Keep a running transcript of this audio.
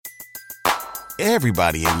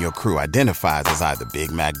Everybody in your crew identifies as either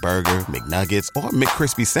Big Mac Burger, McNuggets, or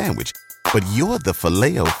McCrispy Sandwich. But you're the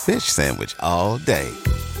Filet-O-Fish Sandwich all day.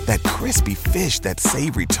 That crispy fish, that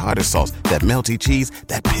savory tartar sauce, that melty cheese,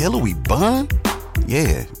 that pillowy bun.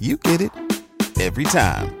 Yeah, you get it. Every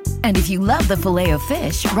time. And if you love the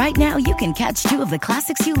Filet-O-Fish, right now you can catch two of the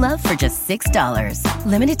classics you love for just $6.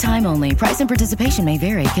 Limited time only. Price and participation may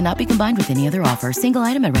vary. Cannot be combined with any other offer. Single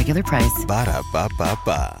item at regular price.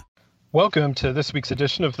 Ba-da-ba-ba-ba. Welcome to this week's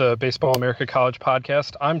edition of the Baseball America College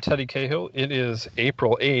Podcast. I'm Teddy Cahill. It is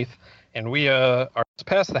April 8th, and we are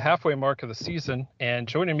past the halfway mark of the season. And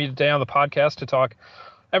joining me today on the podcast to talk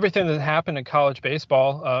everything that happened in college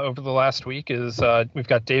baseball over the last week is we've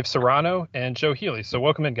got Dave Serrano and Joe Healy. So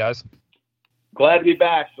welcome in, guys. Glad to be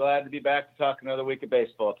back. Glad to be back to talk another week of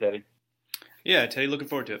baseball, Teddy. Yeah, Teddy, looking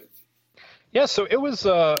forward to it. Yeah, so it was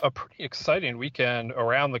a pretty exciting weekend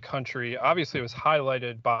around the country. Obviously, it was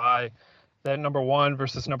highlighted by that number 1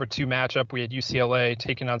 versus number 2 matchup. We had UCLA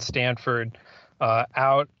taking on Stanford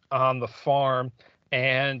out on the farm.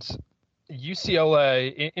 And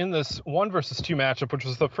UCLA in this 1 versus 2 matchup, which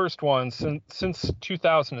was the first one since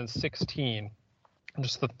 2016,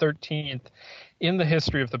 just the 13th in the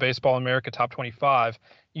history of the Baseball America Top 25,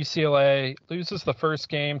 UCLA loses the first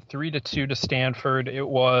game 3-2 to Stanford. It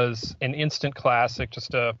was an instant classic,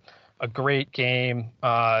 just a great game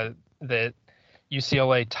that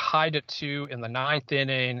UCLA tied it 2 in the 9th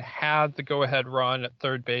inning, had the go-ahead run at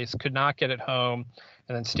third base, could not get it home,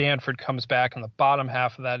 and then Stanford comes back in the bottom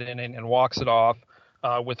half of that inning and walks it off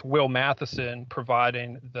with Will Matheson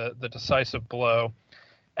providing the decisive blow.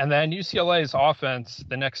 And then UCLA's offense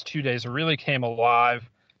the next 2 days really came alive,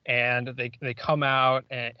 and they come out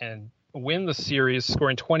and win the series,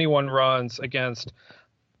 scoring 21 runs against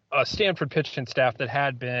a Stanford pitching staff that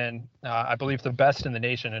had been, I believe, the best in the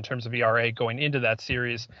nation in terms of ERA going into that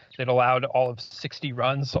series. They'd allowed all of 60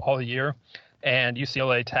 runs all year, and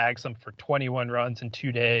UCLA tags them for 21 runs in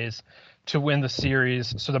 2 days to win the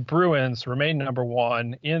series. So the Bruins remain number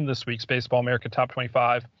 1 in this week's Baseball America Top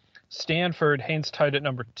 25. Stanford, Haynes tied at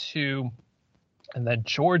number 2, and then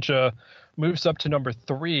Georgia moves up to number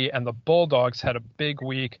 3, and the Bulldogs had a big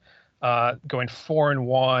week, going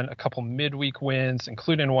 4-1, a couple midweek wins,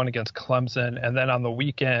 including one against Clemson, and then on the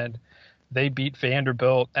weekend, they beat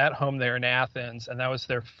Vanderbilt at home there in Athens, and that was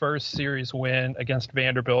their first series win against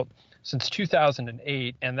Vanderbilt since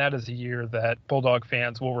 2008, and that is a year that Bulldog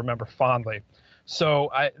fans will remember fondly. So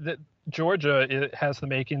Georgia has the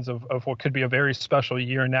makings of what could be a very special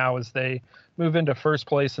year now as they move into first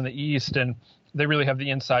place in the East, and they really have the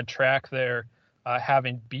inside track there,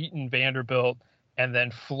 having beaten Vanderbilt, and then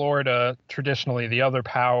Florida, traditionally the other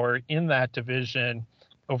power in that division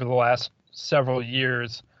over the last several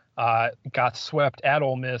years, got swept at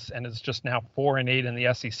Ole Miss and is just now 4-8 in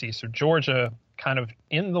the SEC. So Georgia kind of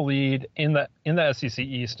in the lead in the SEC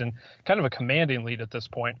East, and kind of a commanding lead at this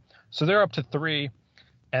point. So they're up to 3.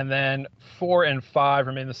 And then 4 and 5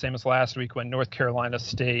 remain the same as last week when North Carolina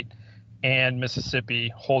State and Mississippi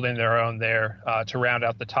holding their own there to round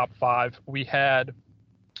out the top 5. We had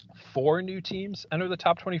 4 new teams enter the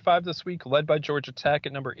top 25 this week, led by Georgia Tech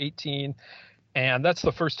at number 18. And that's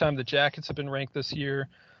the first time the Jackets have been ranked this year.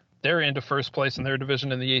 They're into first place in their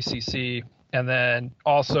division in the ACC. And then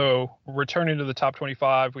also returning to the top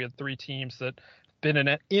 25, we had 3 teams that been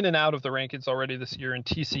in and out of the rankings already this year in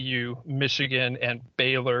TCU, Michigan, and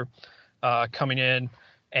Baylor coming in,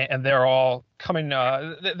 and they're all coming.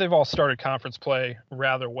 They've all started conference play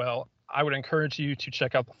rather well. I would encourage you to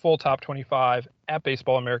check out the full top 25 at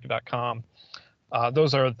baseballamerica.com.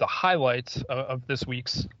 Those are the highlights of this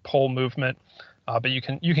week's poll movement, but you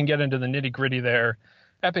can get into the nitty gritty there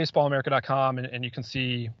at baseballamerica.com, and you can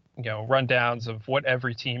see rundowns of what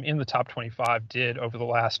every team in the top 25 did over the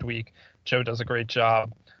last week. Joe does a great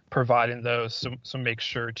job providing those, so make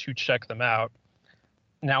sure to check them out.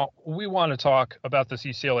 Now, we want to talk about this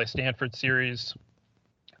UCLA-Stanford series,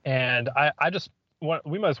 and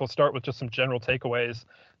we might as well start with just some general takeaways.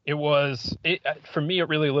 For me, it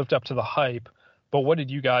really lived up to the hype, but what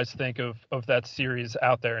did you guys think of that series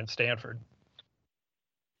out there in Stanford?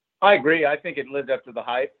 I agree. I think it lived up to the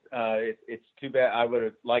hype. It's too bad. I would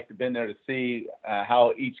have liked to have been there to see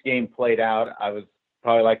how each game played out. I was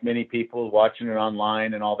probably like many people watching it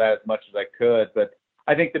online and all that as much as I could. But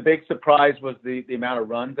I think the big surprise was the amount of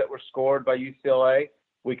runs that were scored by UCLA.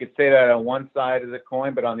 We could say that on one side of the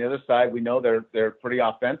coin, but on the other side, we know they're pretty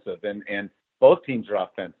offensive, and both teams are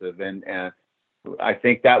offensive. And I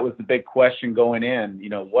think that was the big question going in.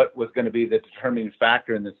 What was going to be the determining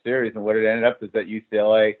factor in this series, and what it ended up is that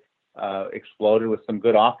UCLA exploded with some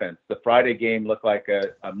good offense. The Friday game looked like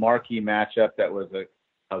a marquee matchup that was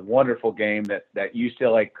a wonderful game that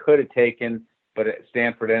UCLA could have taken, but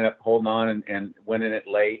Stanford ended up holding on and winning it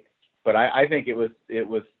late. But I think it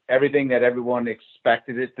was everything that everyone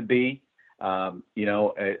expected it to be.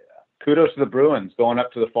 Kudos to the Bruins going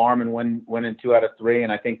up to the Farm and winning 2 out of 3,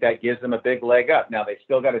 and I think that gives them a big leg up. Now they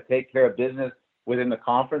still got to take care of business within the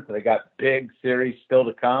conference. They got big series still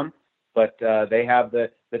to come, but they have the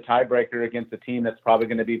tiebreaker against a team that's probably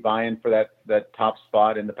going to be vying for that top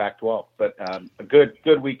spot in the Pac-12. But a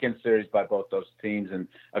good weekend series by both those teams and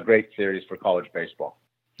a great series for college baseball.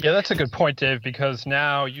 Yeah, that's a good point, Dave, because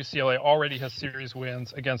now UCLA already has series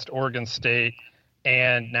wins against Oregon State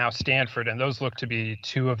and now Stanford, and those look to be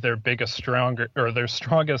two of their their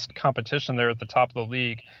strongest competition there at the top of the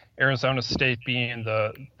league. Arizona State being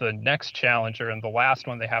the next challenger and the last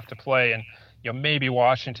one they have to play, and maybe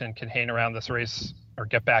Washington can hang around this race or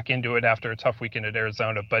get back into it after a tough weekend at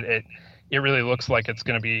Arizona, but it really looks like it's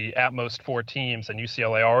going to be at most 4 teams, and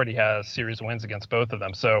UCLA already has series wins against both of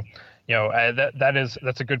them. So,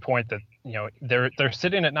 that's a good point that they're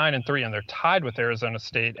sitting at 9-3 and they're tied with Arizona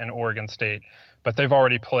State and Oregon State, but they've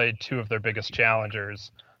already played 2 of their biggest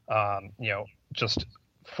challengers, just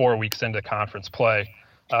 4 weeks into conference play.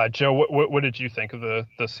 Joe, what did you think of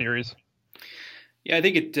the series? Yeah, I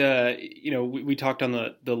think it, we talked on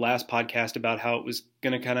the last podcast about how it was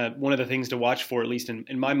going to kind of, one of the things to watch for, at least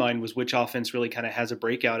in my mind, was which offense really kind of has a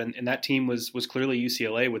breakout. And that team was clearly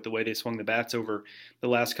UCLA with the way they swung the bats over the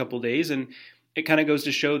last couple of days. And it kind of goes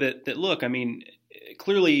to show that look, I mean,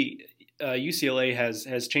 clearly UCLA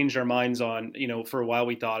has changed our minds on, for a while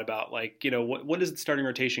we thought about like, what is the starting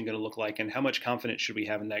rotation going to look like and how much confidence should we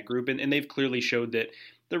have in that group? And they've clearly showed that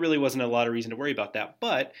there really wasn't a lot of reason to worry about that.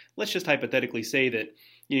 But let's just hypothetically say that,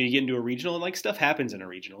 you get into a regional and like stuff happens in a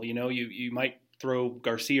regional, you might throw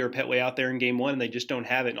Garcia or Petway out there in game 1 and they just don't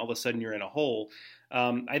have it. And all of a sudden you're in a hole.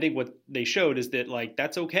 I think what they showed is that like,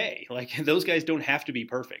 that's okay. Like those guys don't have to be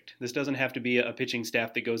perfect. This doesn't have to be a pitching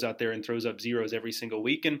staff that goes out there and throws up zeros every single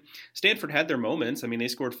week. And Stanford had their moments. I mean, they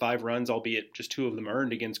scored 5 runs, albeit just 2 of them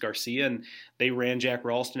earned against Garcia, and they ran Jack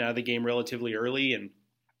Ralston out of the game relatively early. And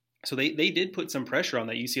so they did put some pressure on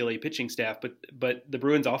that UCLA pitching staff, but the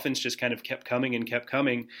Bruins offense just kind of kept coming,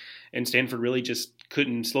 and Stanford really just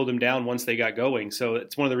couldn't slow them down once they got going. So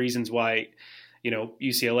it's one of the reasons why,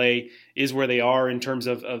 UCLA is where they are in terms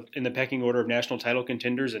of in the pecking order of national title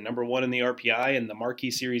contenders and number 1 in the RPI, and the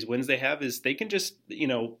marquee series wins they have is they can just,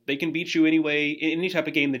 they can beat you anyway, any type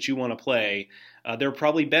of game that you want to play. They're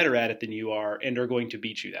probably better at it than you are and are going to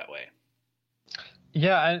beat you that way.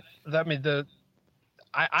 Yeah,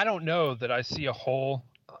 I don't know that I see a hole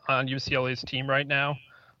on UCLA's team right now.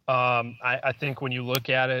 I think when you look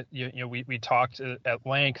at it, we talked at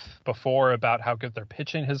length before about how good their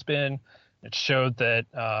pitching has been. It showed that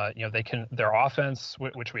their offense,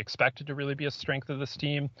 which we expected to really be a strength of this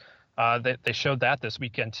team, they showed that this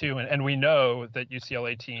weekend too. And we know that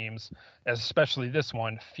UCLA teams, especially this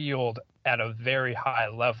one, field at a very high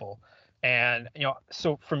level. And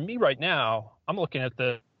so for me right now, I'm looking at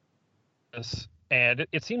this. And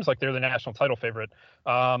it seems like they're the national title favorite.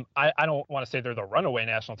 I don't want to say they're the runaway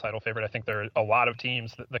national title favorite. I think there are a lot of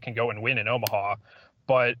teams that can go and win in Omaha.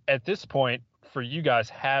 But at this point, for you guys,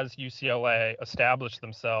 has UCLA established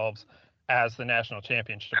themselves as the national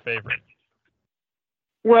championship favorite?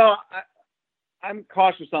 Well, I'm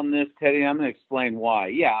cautious on this, Teddy. I'm going to explain why.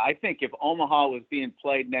 Yeah, I think if Omaha was being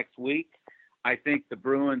played next week, I think the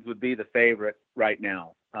Bruins would be the favorite right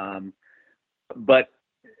now. But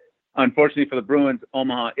unfortunately for the Bruins,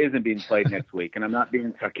 Omaha isn't being played next week, and I'm not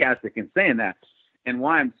being sarcastic in saying that. And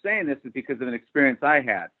why I'm saying this is because of an experience I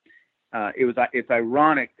had. It's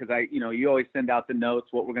ironic because you always send out the notes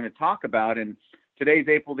what we're going to talk about, and today's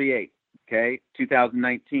April the 8th, okay,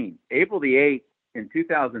 2019. April the 8th in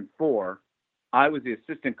 2004, I was the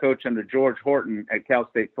assistant coach under George Horton at Cal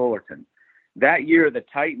State Fullerton. That year, the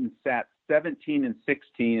Titans sat 17-16,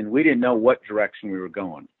 and we didn't know what direction we were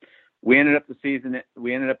going. We ended up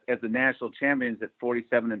as the national champions at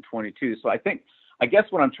 47-22. So I guess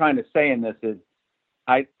what I'm trying to say in this is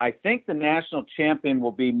I think the national champion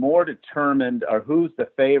will be more determined, or who's the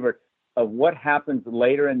favorite, of what happens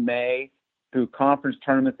later in May through conference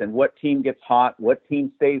tournaments and what team gets hot, what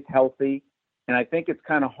team stays healthy. And I think it's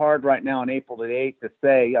kind of hard right now on April the 8th to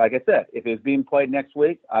say, like I said, if it was being played next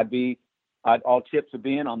week, all chips would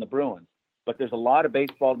be in on the Bruins. But there's a lot of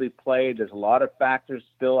baseball to be played. There's a lot of factors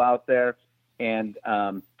still out there. And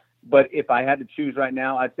but if I had to choose right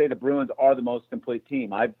now, I'd say the Bruins are the most complete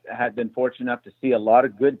team. I've been fortunate enough to see a lot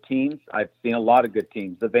of good teams. I've seen a lot of good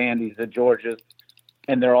teams, the Vandy's, the Georgias,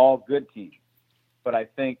 and they're all good teams. But I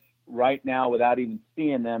think right now without even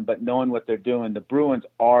seeing them, but knowing what they're doing, the Bruins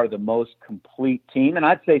are the most complete team. And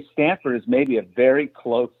I'd say Stanford is maybe a very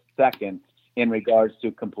close second in regards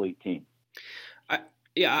to complete team.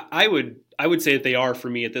 I would say that they are, for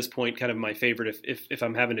me at this point, kind of my favorite if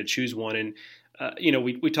I'm having to choose one. And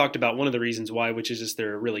we talked about one of the reasons why, which is just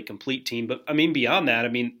they're a really complete team. But I mean, beyond that, I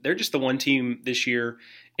mean, they're just the one team this year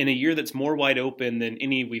in a year that's more wide open than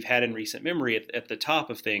any we've had in recent memory at the top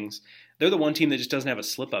of things. They're the one team that just doesn't have a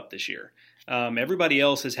slip up this year. Everybody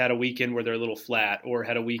else has had a weekend where they're a little flat or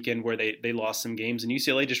had a weekend where they lost some games, and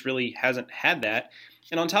UCLA just really hasn't had that.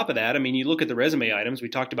 And on top of that, I mean, you look at the resume items. We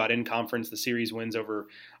talked about in conference, the series wins over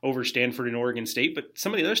Stanford and Oregon State, but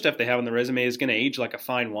some of the other stuff they have on the resume is going to age like a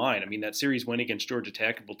fine wine. I mean, that series win against Georgia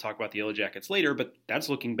Tech, we'll talk about the Yellow Jackets later, but that's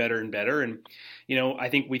looking better and better. And,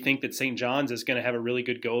 we think that St. John's is going to have a really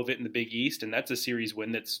good go of it in the Big East, and that's a series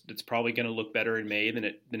win that's probably going to look better in May than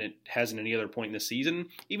it has in any other point in the season.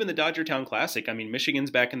 Even the Dodgertown Classic, I mean,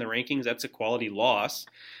 Michigan's back in the rankings. That's a quality loss.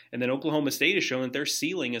 And then Oklahoma State has shown that their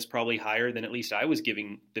ceiling is probably higher than at least I was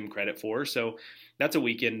giving them credit for. So that's a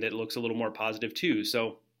weekend that looks a little more positive too.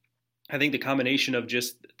 So I think the combination of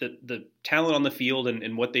just the talent on the field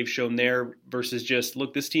and what they've shown there versus just,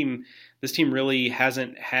 look, this team really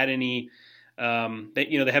hasn't had any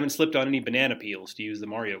they haven't slipped on any banana peels, to use the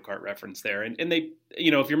Mario Kart reference there. And they,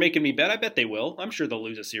 if you're making me bet, I bet they will. I'm sure they'll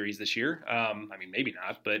lose a series this year. I mean, maybe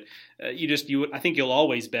not, but I think you'll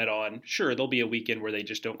always bet on, sure, there'll be a weekend where they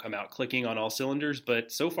just don't come out clicking on all cylinders,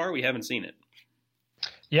 but so far we haven't seen it.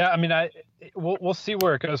 Yeah, I mean, we'll see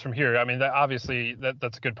where it goes from here. I mean, that's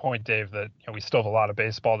a good point, Dave, that we still have a lot of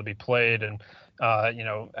baseball to be played, and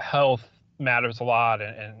health matters a lot,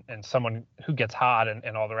 and someone who gets hot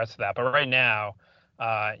and all the rest of that. But right now,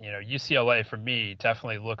 UCLA for me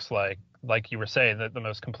definitely looks like you were saying, the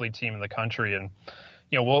most complete team in the country, and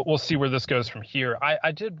we'll see where this goes from here.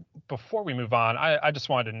 I did, before we move on, I just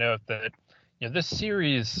wanted to note that this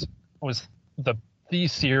series was the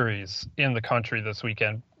series in the country this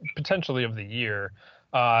weekend, potentially of the year,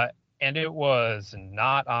 and it was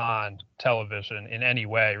not on television in any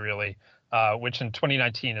way, really, which in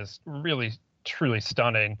 2019 is really, truly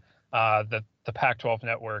stunning, that the Pac-12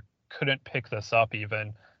 network couldn't pick this up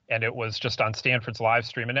even, and it was just on Stanford's live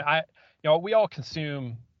stream. And we all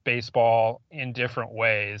consume baseball in different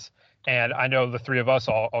ways, and I know the three of us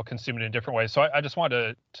all consume it in different ways. So I just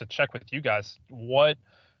wanted to check with you guys,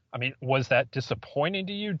 was that disappointing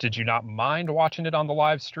to you? Did you not mind watching it on the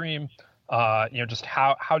live stream? Just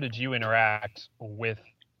how did you interact with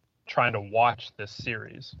trying to watch this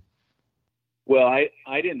series? Well,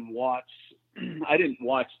 I didn't watch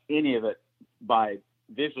any of it by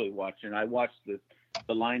visually watching. I watched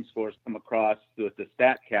the line scores come across with the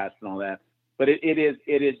StatCast and all that. But it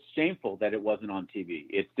is shameful that it wasn't on TV.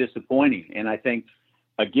 It's disappointing, and I think,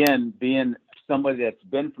 again, being somebody that's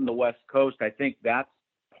been from the West Coast, I think that's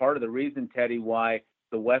part of the reason, Teddy, why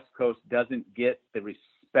the West Coast doesn't get the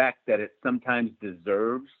respect that it sometimes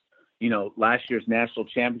deserves. Last year's national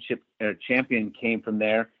champion came from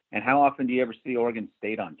there. And how often do you ever see Oregon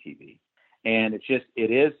State on TV? And it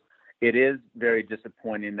is very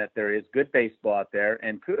disappointing that there is good baseball out there.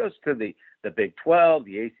 And kudos to the Big 12,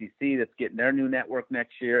 the ACC that's getting their new network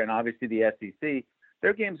next year, and obviously the SEC.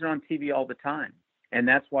 Their games are on TV all the time. And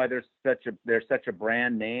that's why there's such a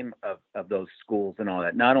brand name of those schools and all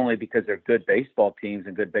that. Not only because they're good baseball teams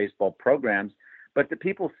and good baseball programs, but the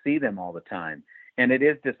people see them all the time. And it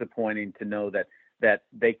is disappointing to know that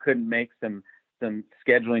they couldn't make some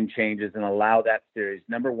scheduling changes and allow that series,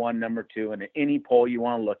 number 1, number 2, and any poll you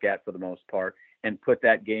want to look at for the most part, and put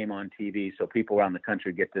that game on TV so people around the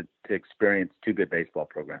country get to experience two good baseball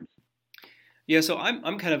programs. Yeah, so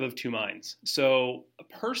I'm kind of two minds. So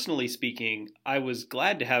personally speaking, I was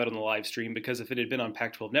glad to have it on the live stream, because if it had been on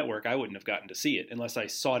Pac-12 Network, I wouldn't have gotten to see it unless I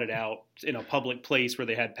sought it out in a public place where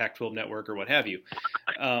they had Pac-12 Network or what have you.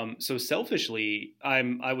 So selfishly,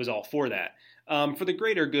 I was all for that. For the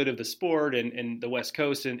greater good of the sport and the West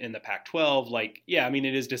Coast and the Pac-12,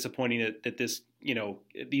 it is disappointing that this,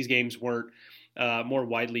 these games weren't more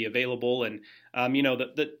widely available, and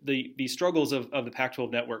the struggles of the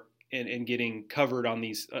Pac-12 Network and getting covered on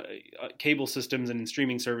these cable systems and in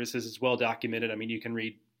streaming services is well documented. I mean, you can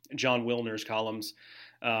read John Wilner's columns,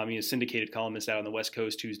 syndicated columnist out on the West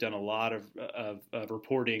Coast who's done a lot of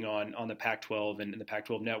reporting on the Pac-12 and the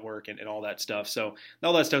Pac-12 network and all that stuff. So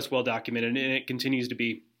all that stuff's well documented, and it continues to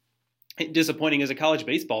be disappointing as a college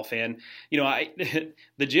baseball fan. The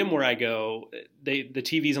gym where I go, the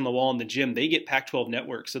TVs on the wall in the gym, they get Pac-12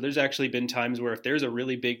 Network. So there's actually been times where if there's a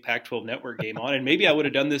really big Pac-12 Network game on, and maybe I would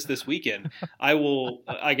have done this weekend,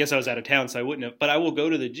 I guess I was out of town, so I wouldn't have, but I will go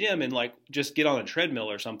to the gym and just get on a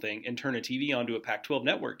treadmill or something and turn a TV onto a Pac-12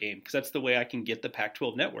 Network game, because that's the way I can get the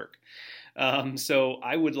Pac-12 Network. So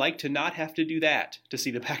I would like to not have to do that to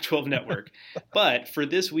see the Pac-12 Network. But for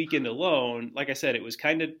this weekend alone, like I said, it was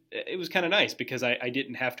kind of nice because I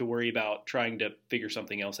didn't have to worry about trying to figure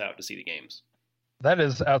something else out to see the games. That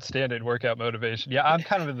is outstanding workout motivation. Yeah, I'm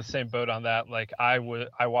kind of in the same boat on that. Like I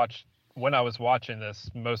watched when I was watching this,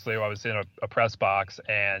 mostly I was in a press box,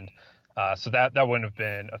 and so that wouldn't have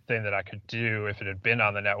been a thing that I could do if it had been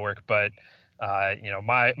on the network. But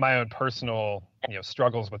my own personal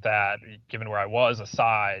struggles with that, given where I was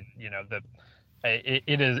aside, that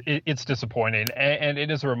it's disappointing, and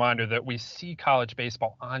it is a reminder that we see college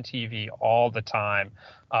baseball on TV all the time,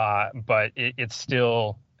 but it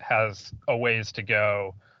still has a ways to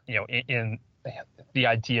go. In the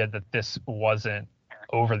idea that this wasn't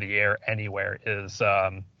over the air anywhere is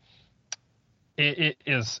it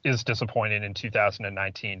is disappointing in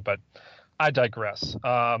 2019. But I digress.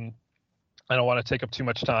 I don't want to take up too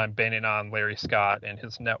much time banning on Larry Scott and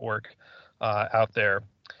his network out there.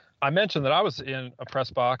 I mentioned that I was in a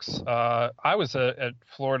press box. I was at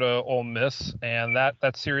Florida Ole Miss, and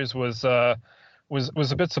that series was a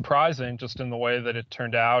bit surprising, just in the way that it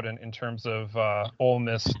turned out, and in terms of Ole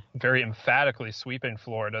Miss very emphatically sweeping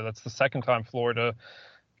Florida. That's the second time Florida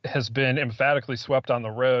has been emphatically swept on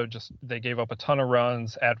the road. Just they gave up a ton of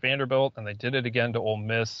runs at Vanderbilt, and they did it again to Ole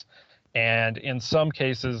Miss. And in some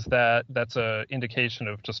cases, that's a indication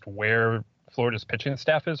of just where Florida's pitching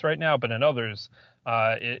staff is right now. But in others,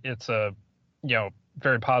 it's a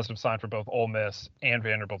very positive sign for both Ole Miss and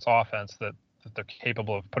Vanderbilt's offense that they're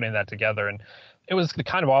capable of putting that together. And it was the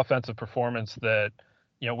kind of offensive performance that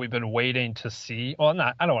we've been waiting to see. Well,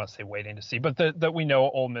 I don't want to say waiting to see, but that we know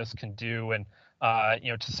Ole Miss can do. And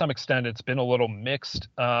to some extent, it's been a little mixed.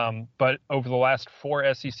 But over the last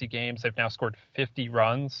 4 SEC games, they've now scored 50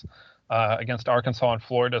 runs. Against Arkansas and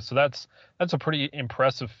Florida. So that's a pretty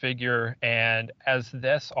impressive figure. And as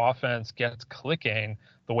this offense gets clicking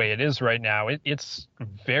the way it is right now, it's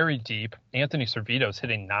very deep. Anthony Servito's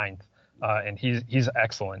hitting 9th, and he's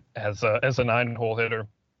excellent as a 9-hole hitter.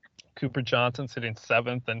 Cooper Johnson's hitting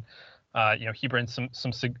 7th, and he brings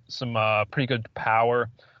some pretty good power.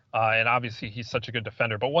 And obviously he's such a good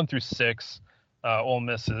defender. But 1 through 6, Ole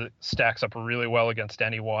Miss stacks up really well against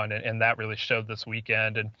anyone, and that really showed this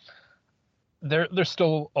weekend. And they're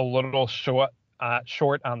still a little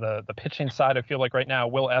short on the pitching side. I feel like right now,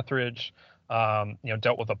 Will Etheridge,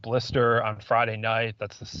 dealt with a blister on Friday night.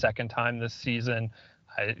 That's the second time this season.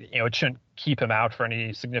 It shouldn't keep him out for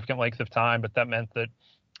any significant length of time, but that meant that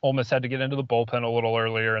Ole Miss had to get into the bullpen a little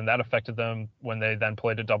earlier, and that affected them when they then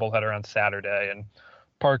played a doubleheader on Saturday. And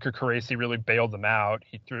Parker Caracci really bailed them out.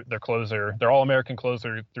 He threw their All-American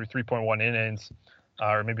closer, through 3.1 innings.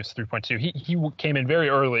 Or maybe it's 3.2. He came in very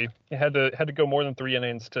early. He had to go more than 3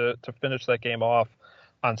 innings to finish that game off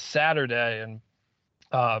on Saturday, and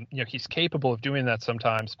he's capable of doing that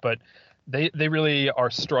sometimes. But they really are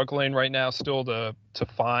struggling right now still to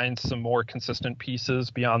find some more consistent pieces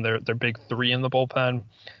beyond their big 3 in the bullpen,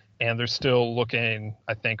 and they're still looking,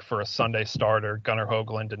 I think, for a Sunday starter. Gunnar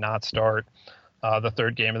Hoagland did not start the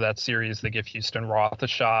third game of that series. They give Houston Roth a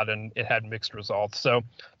shot, and it had mixed results. So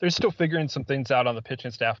they're still figuring some things out on the pitching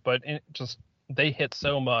staff, but they hit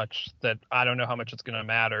so much that I don't know how much it's going to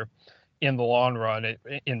matter in the long run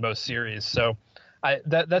in most series. So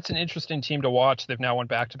that's an interesting team to watch. They've now won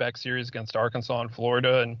back-to-back series against Arkansas and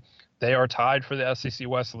Florida, and they are tied for the SEC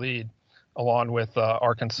West lead along with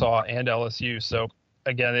Arkansas and LSU. So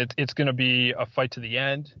again, it's going to be a fight to the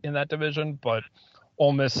end in that division, but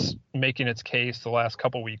Ole Miss making its case the last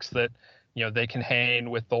couple weeks that they can hang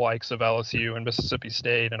with the likes of LSU and Mississippi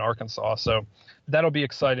State and Arkansas. So that'll be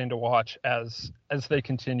exciting to watch as they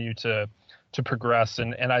continue to progress.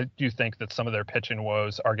 And I do think that some of their pitching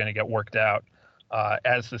woes are going to get worked out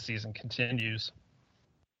as the season continues.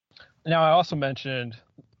 Now, I also mentioned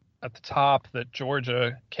at the top that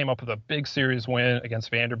Georgia came up with a big series win against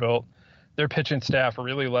Vanderbilt. Their pitching staff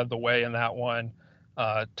really led the way in that one,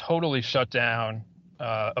 totally shut down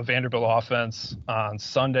a Vanderbilt offense on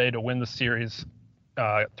Sunday to win the series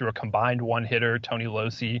through a combined 1-hitter. Tony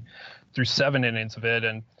Losey threw 7 innings of it.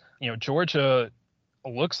 And, Georgia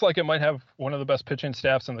looks like it might have one of the best pitching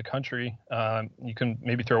staffs in the country. You can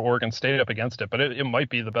maybe throw Oregon State up against it, but it might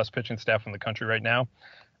be the best pitching staff in the country right now.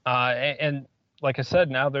 And like I said,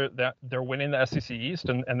 now they're winning the SEC East,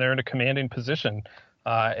 and they're in a commanding position.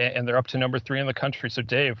 and they're up to number 3 in the country. So,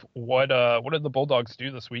 Dave, what did the Bulldogs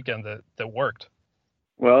do this weekend that worked?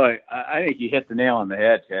 Well, I think you hit the nail on the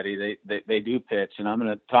head, Teddy. They do pitch, and I'm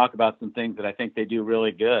going to talk about some things that I think they do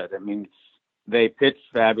really good. I mean, they pitch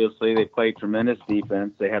fabulously. They play tremendous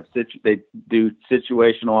defense. They do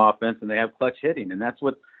situational offense, and they have clutch hitting, and that's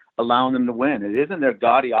what's allowing them to win. It isn't their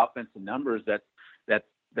gaudy offensive numbers that's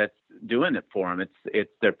doing it for them.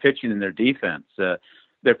 It's their pitching and their defense.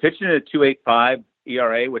 They're pitching at a 2.85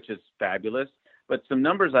 ERA, which is fabulous. But some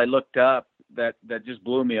numbers I looked up that just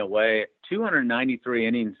blew me away. 293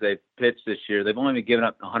 innings they've pitched this year. They've only been giving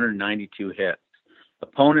up 192 hits.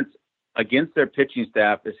 Opponents against their pitching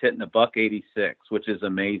staff is hitting $186, which is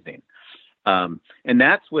amazing. And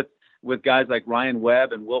that's with guys like Ryan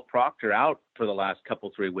Webb and Will Proctor out for the last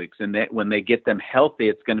 3 weeks. And when they get them healthy,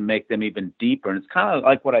 it's going to make them even deeper. And it's kind of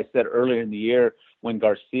like what I said earlier in the year when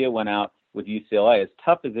Garcia went out with UCLA. As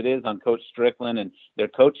tough as it is on Coach Strickland and their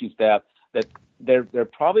coaching staff, that they're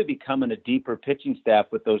probably becoming a deeper pitching staff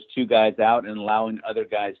with those two guys out and allowing other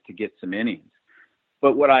guys to get some innings.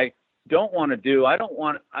 But what I don't want to do,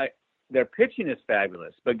 their pitching is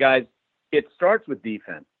fabulous, but guys, it starts with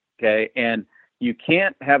defense. Okay. And you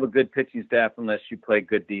can't have a good pitching staff unless you play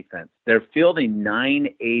good defense. They're fielding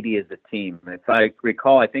 980 as a team. If I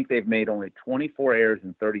recall, I think they've made only 24 errors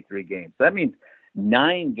in 33 games. So that means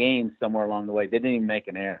 9 games somewhere along the way they didn't even make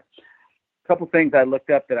an error. A couple things I looked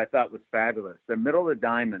up that I thought was fabulous. The middle of the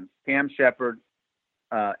diamond, Cam Shepard,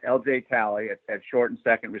 LJ Talley at short and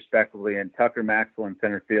second respectively, and Tucker Maxwell in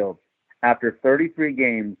center field. After 33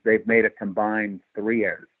 games, they've made a combined 3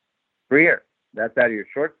 errors. 3 errors. That's out of your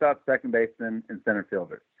shortstop, second baseman, and center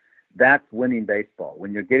fielder. That's winning baseball.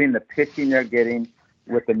 When you're getting the pitching they're getting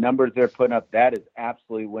with the numbers they're putting up, that is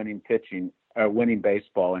absolutely winning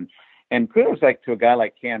baseball. And kudos to a guy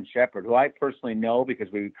like Cam Shepard, who I personally know because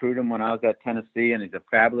we recruited him when I was at Tennessee, and he's a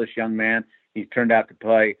fabulous young man. He's turned out to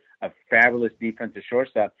play a fabulous defensive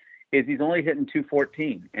shortstop. He's only hitting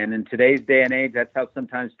 214. And in today's day and age, that's how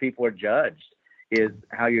sometimes people are judged, is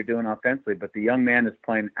how you're doing offensively. But the young man is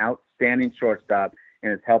playing outstanding shortstop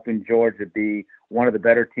and is helping Georgia be one of the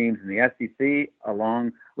better teams in the SEC,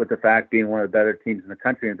 along with the fact being one of the better teams in the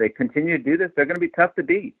country. And if they continue to do this, they're going to be tough to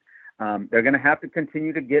beat. They're going to have to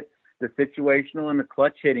continue to get the situational and the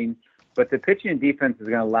clutch hitting, but the pitching and defense is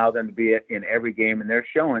going to allow them to be in every game, and they're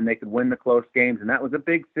showing they could win the close games. And that was a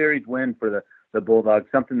big series win for the Bulldogs,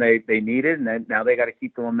 something they needed, and now they got to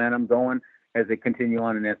keep the momentum going as they continue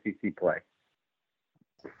on in SEC play.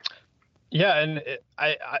 Yeah, and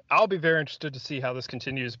I'll be very interested to see how this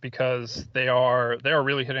continues, because they are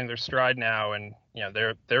really hitting their stride now, and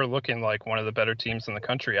they're looking like one of the better teams in the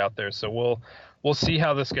country out there. So we'll see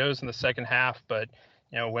how this goes in the second half. But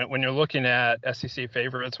when you're looking at SEC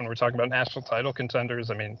favorites, when we're talking about national title contenders,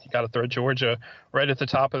 I mean, you got to throw Georgia right at the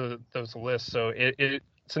top of those lists. So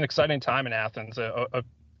it's an exciting time in Athens,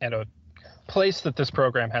 and a place that this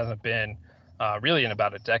program hasn't been really in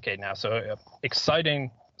about a decade now. So exciting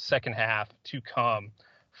second half to come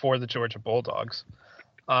for the Georgia Bulldogs.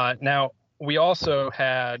 Now, we also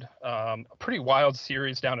had a pretty wild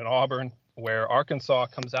series down in Auburn where Arkansas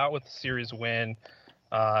comes out with the series win.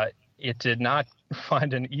 It did not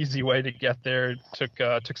find an easy way to get there.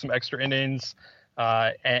 Took some extra innings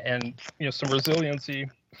and some resiliency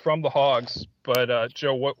from the Hogs. But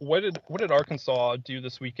Joe, what did Arkansas do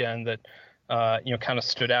this weekend that kind of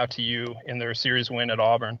stood out to you in their series win at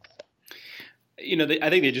Auburn? I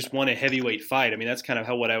think they just won a heavyweight fight. I mean, that's kind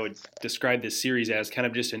of what I would describe this series as, kind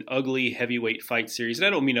of just an ugly heavyweight fight series. And I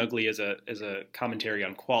don't mean ugly as a commentary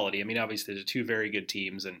on quality. I mean, obviously, they're 2 very good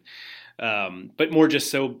teams, and but more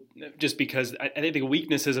just because I think the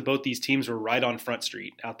weaknesses of both these teams were right on Front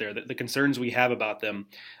Street out there. The concerns we have about them,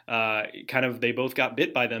 they both got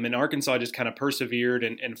bit by them, and Arkansas just kind of persevered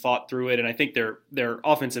and fought through it. And I think their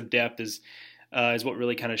offensive depth is what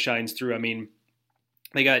really kind of shines through. I mean,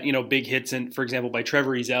 they got, big hits, for example, by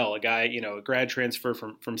Trevor Ezell, a guy, a grad transfer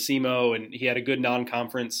from SEMO, and he had a good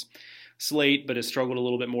non-conference slate, but has struggled a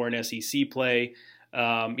little bit more in SEC play,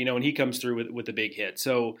 and he comes through with a big hit.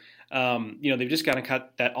 So, they've just kind of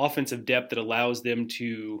got that offensive depth that allows them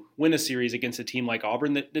to win a series against a team like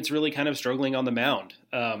Auburn that's really kind of struggling on the mound.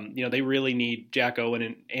 They really need Jack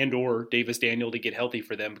Owen and or Davis Daniel to get healthy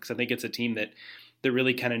for them, because I think it's a team that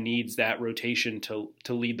really kind of needs that rotation to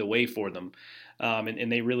lead the way for them.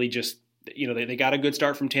 And they really just, they got a good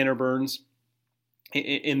start from Tanner Burns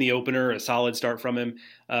in the opener, a solid start from him.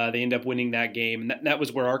 They end up winning that game. And that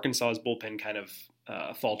was where Arkansas's bullpen kind of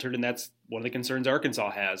faltered. And that's one of the concerns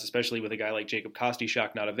Arkansas has, especially with a guy like Jacob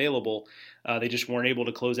Kostichak not available. They just weren't able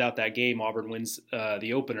to close out that game. Auburn wins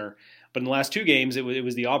the opener. But in the last two games, it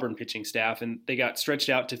was the Auburn pitching staff, and they got stretched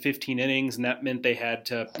out to 15 innings, and that meant they had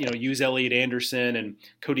to use Elliot Anderson and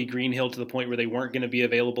Cody Greenhill to the point where they weren't going to be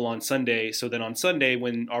available on Sunday. So then on Sunday,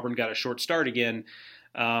 when Auburn got a short start again,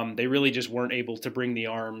 they really just weren't able to bring the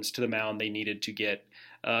arms to the mound they needed to get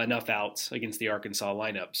enough outs against the Arkansas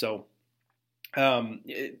lineup. So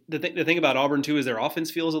the thing about Auburn, too, is their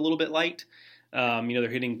offense feels a little bit light. They're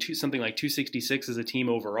hitting something like 266 as a team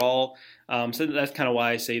overall. So that's kind of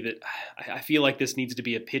why I say that I feel like this needs to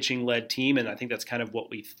be a pitching-led team, and I think that's kind of what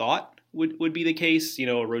we thought would be the case. A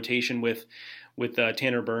rotation with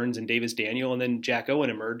Tanner Burns and Davis Daniel, and then Jack Owen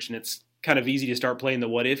emerged, and it's kind of easy to start playing the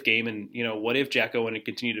what-if game. And, what if Jack Owen had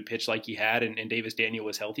continued to pitch like he had and Davis Daniel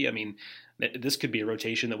was healthy? I mean, this could be a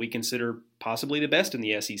rotation that we consider possibly the best in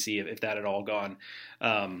the SEC if that had all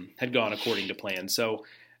had gone according to plan. So,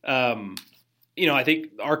 I think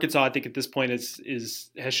Arkansas, at this point has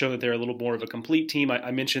shown that they're a little more of a complete team.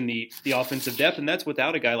 I mentioned the offensive depth, and that's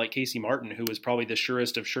without a guy like Casey Martin, who was probably the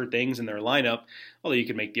surest of sure things in their lineup. Although you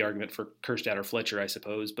could make the argument for Kerstad or Fletcher, I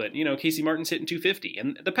suppose. But Casey Martin's hitting 250,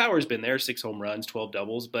 and the power's been there: 6 home runs, 12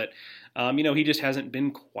 doubles. But he just hasn't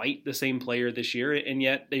been quite the same player this year, and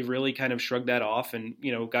yet they've really kind of shrugged that off. And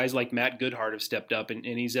guys like Matt Goodhart have stepped up, and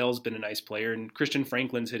Ezel's been a nice player, and Christian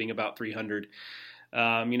Franklin's hitting about 300.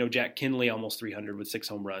 Jack Kinley almost 300 with 6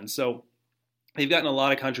 home runs. So they've gotten a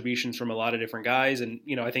lot of contributions from a lot of different guys. And,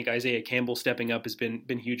 I think Isaiah Campbell stepping up has been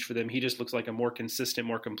huge for them. He just looks like a more consistent,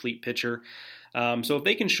 more complete pitcher. So if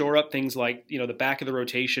they can shore up things like, the back of the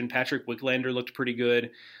rotation, Patrick Wicklander looked pretty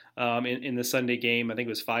good in the Sunday game. I think it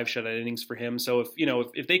was 5 shutout innings for him. So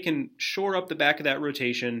if they can shore up the back of that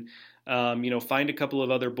rotation, find a couple of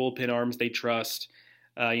other bullpen arms they trust,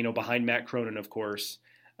 behind Matt Cronin, of course.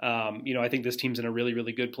 I think this team's in a really,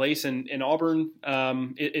 really good place. And Auburn,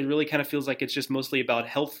 it really kind of feels like it's just mostly about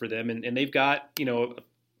health for them. And they've got,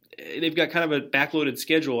 they've got kind of a backloaded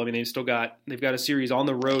schedule. I mean, they've got a series on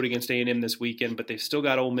the road against A&M this weekend, but they've still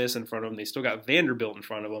got Ole Miss in front of them. They still got Vanderbilt in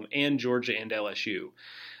front of them, and Georgia and LSU.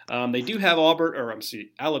 They do have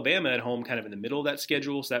Alabama at home kind of in the middle of that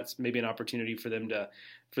schedule, so that's maybe an opportunity for them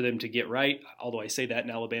to get right. Although I say that,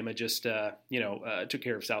 and Alabama just took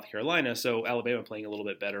care of South Carolina, so Alabama playing a little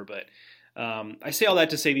bit better. But I say all that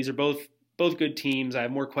to say these are both good teams. I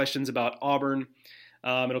have more questions about Auburn.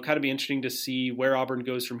 It'll kind of be interesting to see where Auburn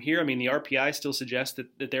goes from here. I mean, the RPI still suggests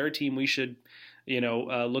that they're a team we should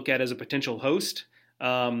look at as a potential host.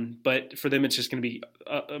 But for them, it's just going to be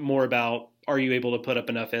more about, are you able to put up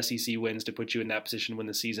enough SEC wins to put you in that position when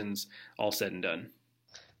the season's all said and done?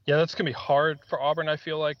 Yeah, that's going to be hard for Auburn, I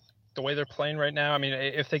feel like, the way they're playing right now. I mean,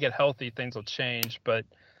 if they get healthy, things will change. But,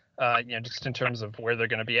 just in terms of where they're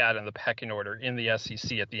going to be at in the pecking order in the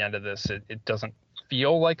SEC at the end of this, it doesn't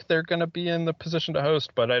feel like they're going to be in the position to host,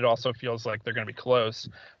 but it also feels like they're going to be close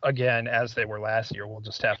again, as they were last year. We'll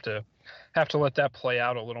just have to let that play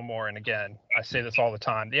out a little more. And again, I say this all the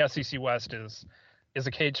time, the SEC West is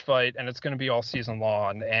a cage fight, and it's going to be all season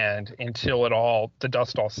long. And until the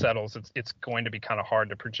dust all settles, it's going to be kind of hard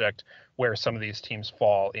to project where some of these teams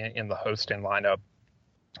fall in the hosting lineup.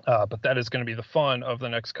 But that is going to be the fun of the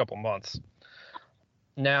next couple months.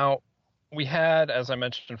 Now, we had, as I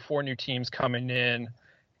mentioned, 4 new teams coming in,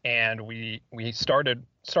 and we start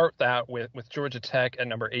that with Georgia Tech at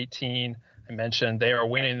number 18. I mentioned they are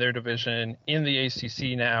winning their division in the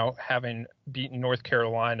ACC now, having beaten North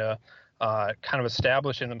Carolina, kind of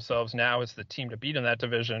establishing themselves now as the team to beat in that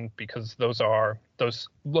division, because those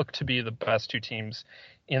look to be the best 2 teams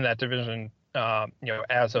in that division,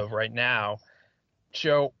 as of right now.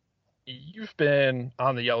 Joe, you've been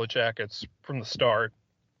on the Yellow Jackets from the start,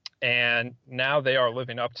 and now they are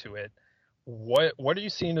living up to it. What are you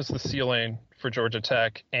seeing as the ceiling for Georgia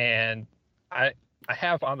Tech? And I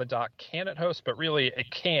have on the dock, can it host? But really, it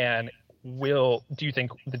can. Do you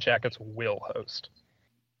think the Jackets will host?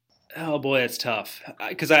 Oh boy, it's tough,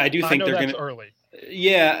 because I do think they're going to early.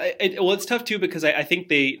 Yeah, it's tough too, because I think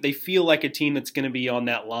they feel like a team that's going to be on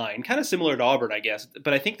that line, kind of similar to Auburn, I guess.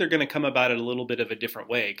 But I think they're going to come about it a little bit of a different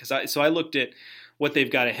way. So I looked at what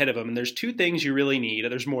they've got ahead of them, and there's 2 things you really need.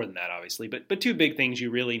 There's more than that, obviously, but 2 big things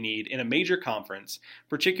you really need in a major conference,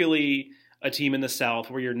 particularly a team in the South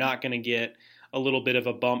where you're not going to get a little bit of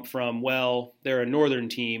a bump from, well, they're a northern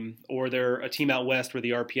team, or they're a team out west where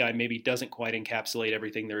the RPI maybe doesn't quite encapsulate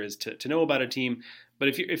everything there is to know about a team. But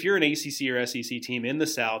if you're an ACC or SEC team in the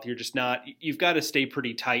South, you're just not. You've got to stay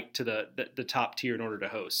pretty tight to the top tier in order to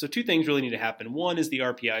host. So 2 things really need to happen. One is the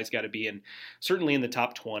RPI's got to be certainly in the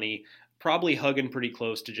top 20. probably hugging pretty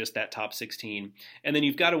close to just that top 16. And then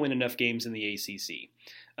you've got to win enough games in the ACC.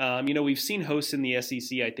 We've seen hosts in the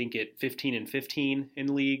SEC, I think, at 15-15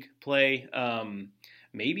 in league play.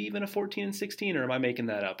 Maybe even a 14-16, or am I making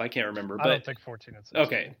that up? I can't remember. I don't think 14-16.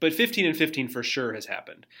 Okay, but 15-15 for sure has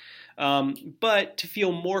happened. But to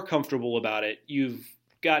feel more comfortable about it, you've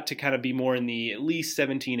got to kind of be more in the at least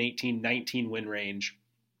 17, 18, 19 win range.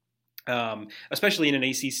 Especially in an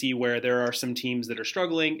ACC where there are some teams that are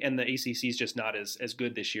struggling, and the ACC is just not as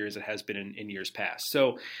good this year as it has been in years past.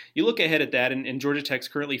 So you look ahead at that, and Georgia Tech's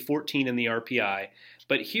currently 14 in the RPI,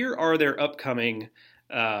 but here are their upcoming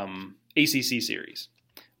ACC series: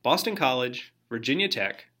 Boston College, Virginia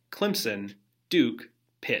Tech, Clemson, Duke,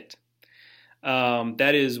 Pitt.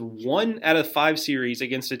 That is 1 out of 5 series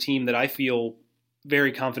against a team that I feel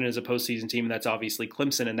very confident is a postseason team, and that's obviously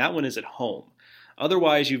Clemson, and that one is at home.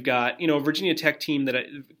 Otherwise, you've got, a Virginia Tech team that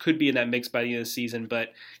could be in that mix by the end of the season, but,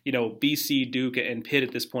 BC, Duke, and Pitt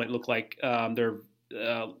at this point look like they're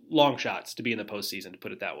long shots to be in the postseason, to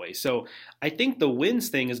put it that way. So I think the wins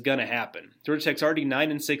thing is going to happen. Georgia Tech's already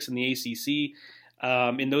 9-6 in the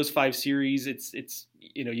ACC. In those 5 series, it's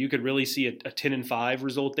you could really see a 10-5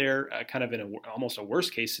 result there, kind of in almost a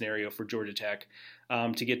worst case scenario for Georgia Tech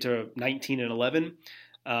to get to 19-11.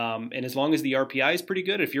 And as long as the RPI is pretty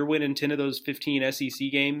good, if you're winning 10 of those 15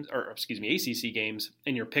 ACC games,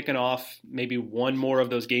 and you're picking off maybe one more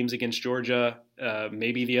of those games against Georgia,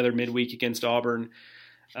 maybe the other midweek against Auburn,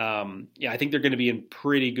 I think they're going to be in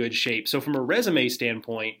pretty good shape. So from a resume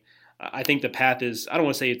standpoint, I think the path is, I don't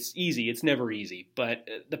want to say it's easy, it's never easy, but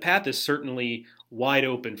the path is certainly wide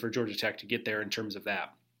open for Georgia Tech to get there in terms of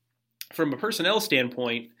that. From a personnel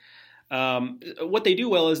standpoint, what they do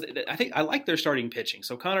well is I think I like their starting pitching.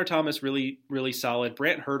 So Connor Thomas, really, really solid.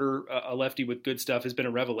 Brant Herter, a lefty with good stuff, has been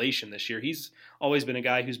a revelation this year. He's always been a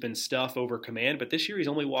guy who's been stuff over command, but this year he's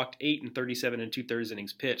only walked 8 and 37 2/3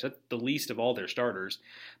 innings pitched. That's the least of all their starters.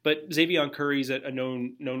 But Xavion Curry's a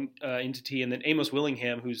known entity, and then Amos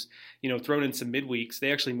Willingham, who's thrown in some midweeks.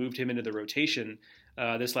 They actually moved him into the rotation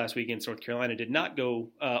this last week against North Carolina. Did not go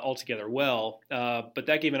altogether well, but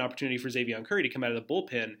that gave an opportunity for Xavion Curry to come out of the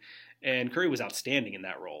bullpen. And Curry was outstanding in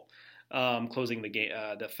that role, closing the game,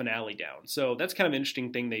 the finale down. So that's kind of an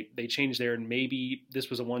interesting thing they changed there. And maybe this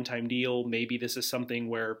was a one-time deal. Maybe this is something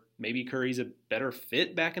where maybe Curry's a better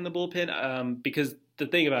fit back in the bullpen. Because the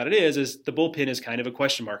thing about it is the bullpen is kind of a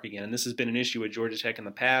question mark again. And this has been an issue with Georgia Tech in the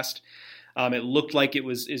past. It looked like it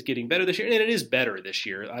is getting better this year, and it is better this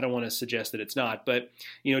year. I don't want to suggest that it's not, but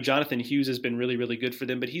Jonathan Hughes has been really, really good for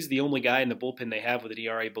them. But he's the only guy in the bullpen they have with an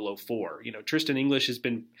ERA below 4. Tristan English has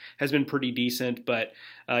been pretty decent, but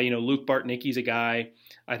Luke Bartnicki's a guy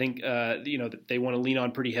I think that they want to lean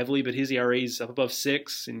on pretty heavily. But his ERA is up above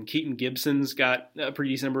 6, and Keaton Gibson's got a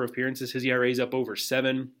pretty decent number of appearances. His ERA is up over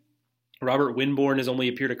 7. Robert Winborn has only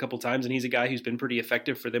appeared a couple times, and he's a guy who's been pretty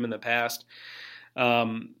effective for them in the past.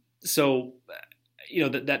 So,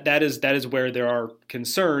 that is where there are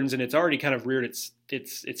concerns, and it's already kind of reared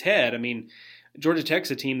its head. I mean, Georgia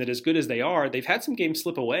Tech's a team that, as good as they are, they've had some games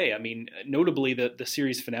slip away. I mean, notably the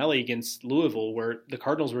series finale against Louisville, where the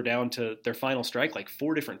Cardinals were down to their final strike like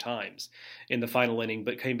 4 different times in the final inning,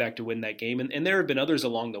 but came back to win that game. And there have been others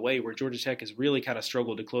along the way where Georgia Tech has really kind of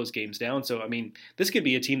struggled to close games down. So, I mean, this could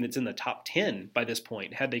be a team that's in the top 10 by this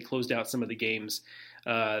point, had they closed out some of the games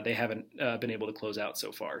they haven't been able to close out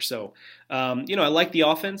so far. So, I like the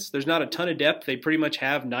offense. There's not a ton of depth. They pretty much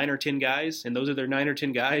have 9 or 10 guys, and those are their 9 or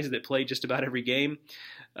 10 guys that play just about every game.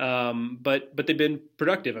 But they've been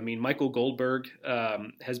productive. I mean, Michael Goldberg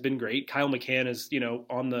has been great. Kyle McCann is,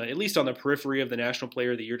 at least on the periphery of the National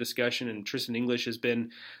Player of the Year discussion, and Tristan English has been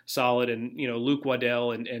solid, and Luke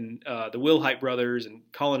Waddell and the Wilhite brothers and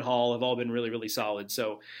Colin Hall have all been really, really solid.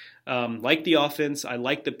 So. Like the offense, I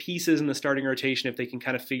like the pieces in the starting rotation if they can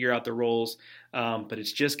kind of figure out the roles, but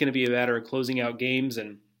it's just going to be a matter of closing out games,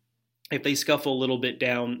 and if they scuffle a little bit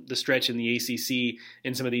down the stretch in the ACC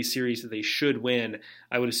in some of these series that they should win,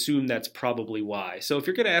 I would assume that's probably why. So if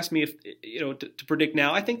you're going to ask me if to predict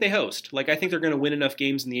now, I think they host. Like, I think they're going to win enough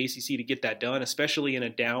games in the ACC to get that done, especially in a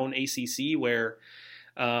down ACC where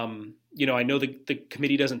I know the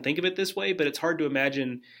committee doesn't think of it this way, but it's hard to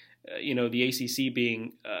imagine the ACC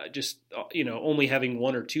being only having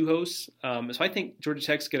 1 or 2 hosts. So I think Georgia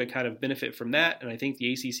Tech's going to kind of benefit from that, and I think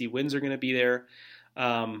the ACC wins are going to be there.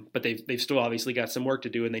 But they've still obviously got some work to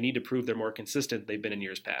do, and they need to prove they're more consistent than they've been in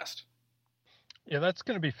years past. Yeah, that's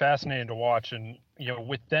going to be fascinating to watch. And,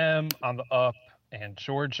 with them on the up and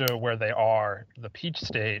Georgia where they are, the Peach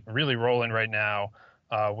State really rolling right now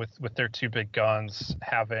with their 2 big guns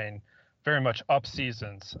having very much up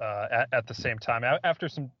seasons at the same time. After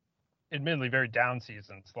some admittedly very down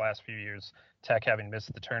seasons the last few years. Tech having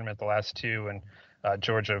missed the tournament the last two, and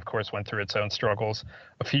Georgia, of course, went through its own struggles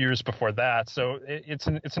a few years before that. So it's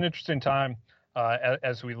an interesting time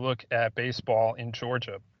as we look at baseball in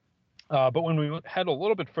Georgia. But when we head a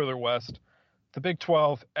little bit further west, the Big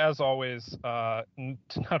 12, as always,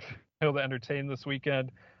 did not fail to entertain this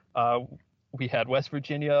weekend. We had West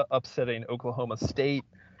Virginia upsetting Oklahoma State.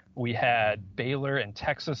 We had Baylor and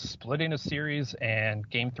Texas splitting a series, and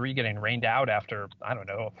Game 3 getting rained out after, I don't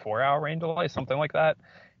know, a 4-hour rain delay, something like that.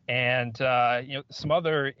 And some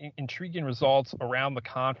other intriguing results around the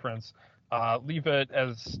conference. Leave it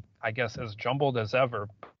as jumbled as ever.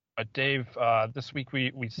 But Dave, this week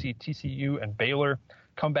we see TCU and Baylor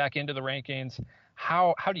come back into the rankings.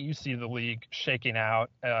 How do you see the league shaking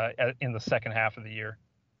out in the second half of the year?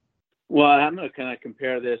 Well, I'm going to kind of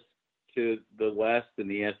compare this to the West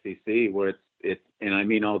and the SEC, where it's and I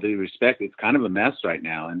mean all due respect, it's kind of a mess right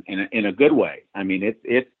now, and in a good way. I mean,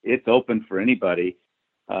 it's open for anybody.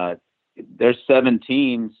 There's 7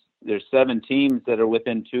 teams. There's 7 teams that are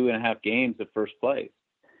within 2.5 games of first place.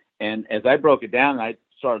 And as I broke it down, I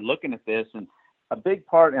started looking at this, and a big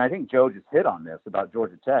part, and I think Joe just hit on this about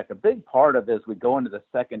Georgia Tech, a big part of as we go into the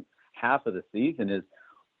second half of the season is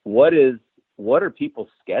what are people's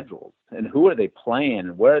schedules and who are they playing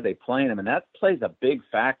and where are they playing them? And that plays a big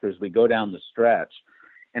factor as we go down the stretch.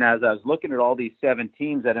 And as I was looking at all these 7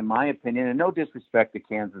 teams that, in my opinion, and no disrespect to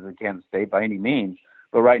Kansas and Kansas State by any means,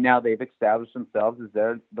 but right now they've established themselves as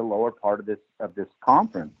they're the lower part of this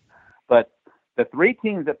conference. But the 3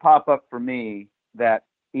 teams that pop up for me that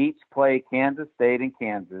each play Kansas State and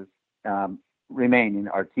Kansas remaining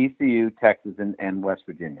are TCU, Texas, and West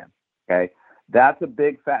Virginia. Okay, that's a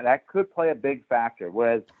big that could play a big factor.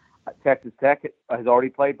 Whereas Texas Tech has already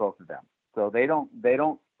played both of them, so they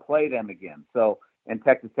don't play them again. So and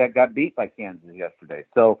Texas Tech got beat by Kansas yesterday.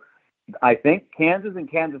 So I think Kansas and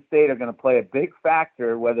Kansas State are going to play a big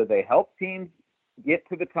factor, whether they help teams get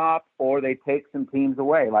to the top or they take some teams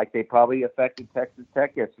away, like they probably affected Texas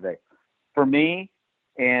Tech yesterday. For me,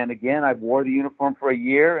 and again, I've wore the uniform for a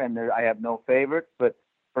year, and I have no favorites, but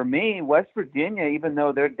for me, West Virginia, even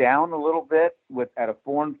though they're down a little bit at a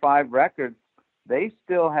 4-5 record, they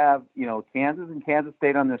still have, Kansas and Kansas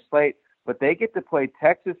State on their slate, but they get to play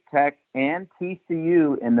Texas Tech and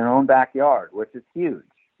TCU in their own backyard, which is huge.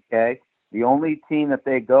 Okay. The only team that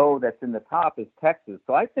they go that's in the top is Texas.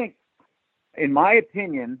 So I think, in my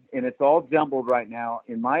opinion, and it's all jumbled right now,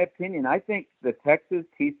 in my opinion, I think the Texas,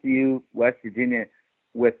 TCU, West Virginia,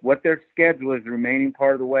 with what their schedule is the remaining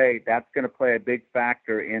part of the way, that's going to play a big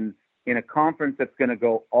factor in a conference that's going to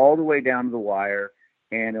go all the way down to the wire,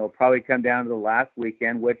 and it'll probably come down to the last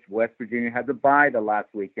weekend, which West Virginia had to bye the last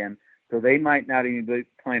weekend. So they might not even be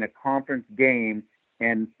playing a conference game,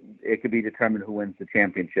 and it could be determined who wins the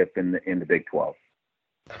championship in the Big 12.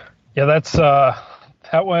 Yeah, that's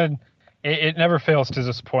that one. It never fails to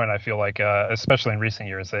disappoint. I feel like, especially in recent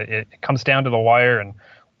years, it comes down to the wire, and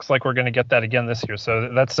looks like we're going to get that again this year. So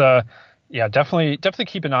that's definitely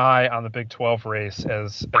keep an eye on the Big 12 race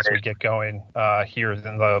as we get going here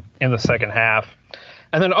in the second half.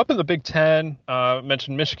 And then up in the Big 10,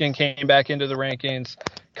 mentioned Michigan came back into the rankings,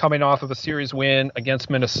 coming off of a series win against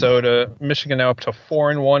Minnesota. Michigan now up to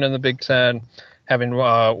 4-1 in the Big 10, having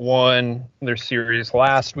won their series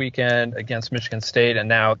last weekend against Michigan State, and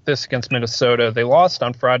now this against Minnesota. They lost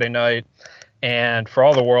on Friday night, and for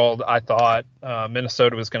all the world, I thought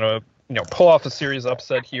Minnesota was going to pull off a series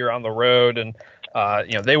upset here on the road, and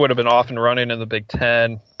they would have been off and running in the Big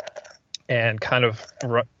 10, and kind of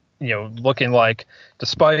looking like,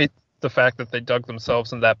 despite the fact that they dug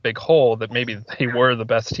themselves in that big hole, that maybe they were the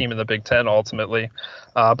best team in the Big 10 ultimately.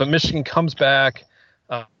 But Michigan comes back,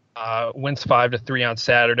 wins 5-3 on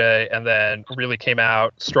Saturday, and then really came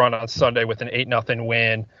out strong on Sunday with an 8-0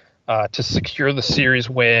 win to secure the series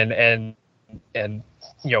win. And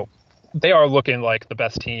they are looking like the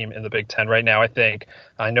best team in the Big 10 right now, I think.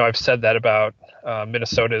 I know I've said that about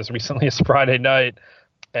Minnesota as recently as Friday night,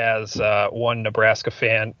 as one Nebraska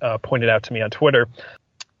fan pointed out to me on Twitter.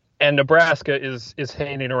 And Nebraska is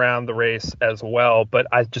hanging around the race as well. But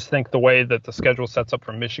I just think the way that the schedule sets up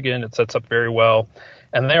for Michigan, it sets up very well.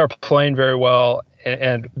 And they are playing very well.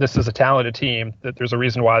 And this is a talented team. That there's a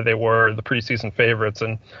reason why they were the preseason favorites.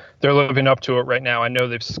 And they're living up to it right now. I know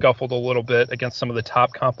they've scuffled a little bit against some of the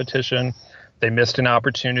top competition. They missed an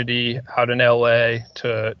opportunity out in L.A.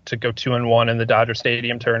 to go 2-1 in the Dodger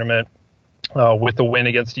Stadium tournament with the win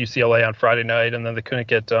against UCLA on Friday night. And then they couldn't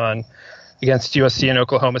get done against USC and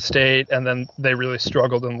Oklahoma State, and then they really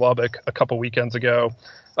struggled in Lubbock a couple weekends ago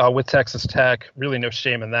with Texas Tech. Really no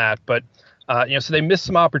shame in that. But So they missed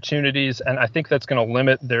some opportunities, and I think that's going to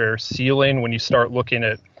limit their ceiling when you start looking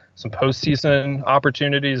at some postseason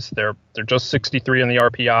opportunities. They're just 63 in the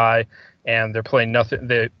RPI, and they're playing nothing.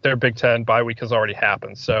 Their Big Ten bye week has already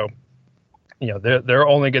happened, so they're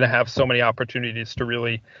only going to have so many opportunities to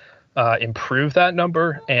really improve that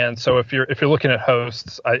number. And so if you're looking at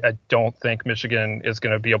hosts, I don't think Michigan is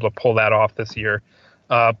going to be able to pull that off this year.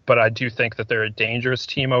 But I do think that they're a dangerous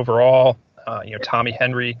team overall. Tommy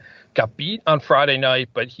Henry got beat on Friday night,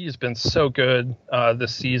 but he's been so good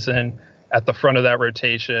this season at the front of that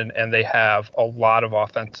rotation, and they have a lot of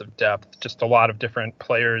offensive depth, just a lot of different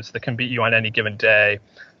players that can beat you on any given day,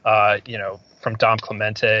 from Dom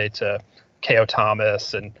Clemente to K.O.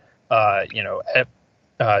 Thomas and,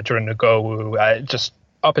 Jordan Ngowu, just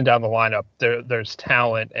up and down the lineup. There's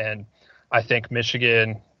talent, and I think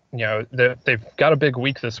Michigan, they've got a big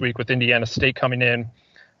week this week with Indiana State coming in.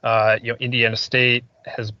 Indiana State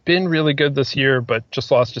has been really good this year, but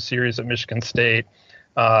just lost a series at Michigan State.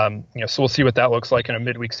 So we'll see what that looks like in a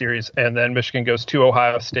midweek series. And then Michigan goes to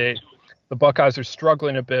Ohio State. The Buckeyes are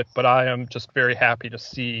struggling a bit, but I am just very happy to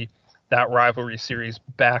see that rivalry series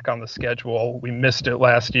back on the schedule. We missed it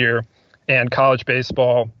last year, and college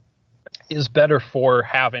baseball is better for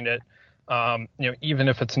having it. Even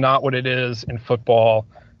if it's not what it is in football,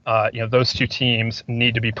 those two teams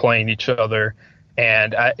need to be playing each other.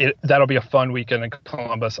 And that'll be a fun weekend in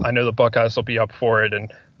Columbus. I know the Buckeyes will be up for it,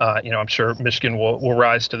 and I'm sure Michigan will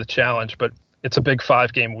rise to the challenge. But it's a big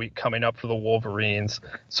 5-game week coming up for the Wolverines,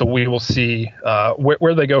 so we will see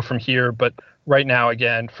where they go from here. But right now,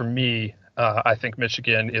 again, for me, I think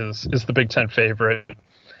Michigan is the Big Ten favorite,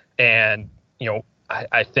 and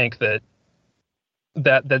I think that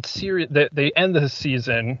series that they end the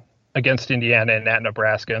season against Indiana and at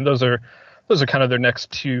Nebraska, and those are kind of their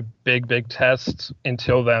next two big tests.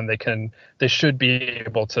 Until then, they should be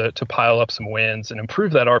able to pile up some wins and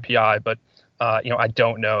improve that RPI. But I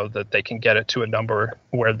don't know that they can get it to a number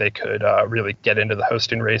where they could really get into the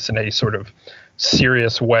hosting race in any sort of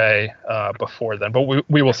serious way before then. But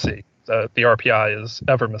we will see. The RPI is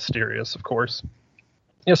ever mysterious, of course.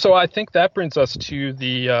 So I think that brings us to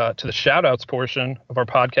the shout outs portion of our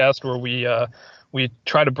podcast, where we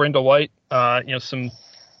try to bring to light some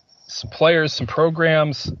players, some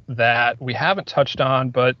programs that we haven't touched on,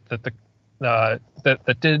 but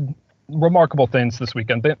that did remarkable things this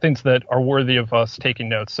weekend, things that are worthy of us taking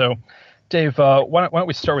notes. So, Dave, why don't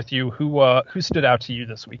we start with you? Who stood out to you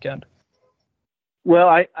this weekend? Well,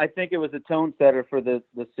 I think it was a tone setter for the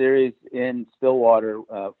series in Stillwater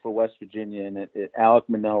for West Virginia, and Alek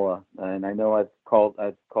Manoah. And I know I've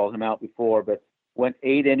called him out before, but went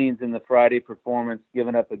 8 innings in the Friday performance,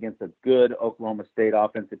 given up against a good Oklahoma State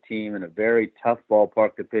offensive team in a very tough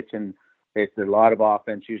ballpark to pitch in. It's a lot of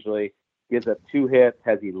offense usually. Gives up 2 hits,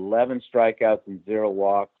 has 11 strikeouts and 0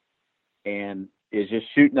 walks, and is just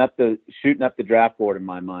shooting up the draft board in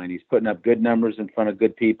my mind. He's putting up good numbers in front of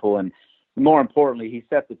good people, and more importantly, he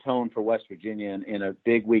set the tone for West Virginia in a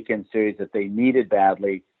big weekend series that they needed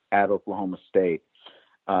badly at Oklahoma State.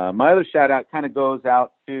 My other shout out kind of goes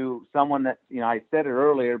out to someone that, I said it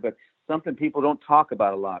earlier, but something people don't talk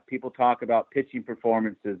about a lot. People talk about pitching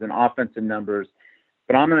performances and offensive numbers,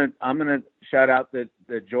 but I'm gonna shout out the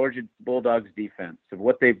Georgia Bulldogs defense of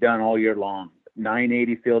what they've done all year long.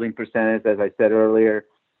 980 fielding percentage, as I said earlier.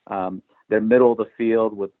 They're middle of the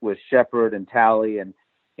field with Shepard and Talley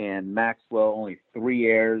and Maxwell, only 3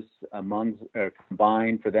 errors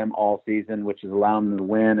combined for them all season, which is allowing them to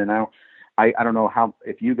win. And I don't know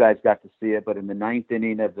if you guys got to see it, but in the 9th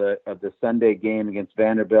inning of the Sunday game against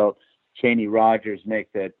Vanderbilt, Cheney Rogers makes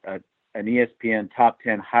an ESPN top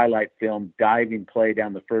 10 highlight film diving play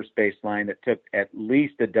down the first baseline that took at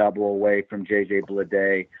least a double away from JJ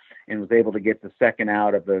Bleday, and was able to get the second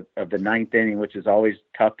out of the 9th inning, which is always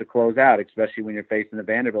tough to close out, especially when you're facing the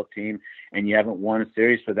Vanderbilt team and you haven't won a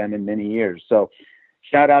series for them in many years. So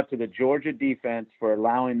shout out to the Georgia defense for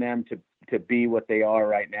allowing them to be what they are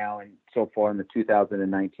right now and so far in the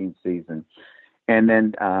 2019 season. And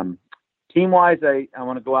then team-wise, I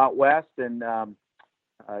want to go out west, and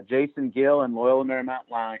Jason Gill and Loyola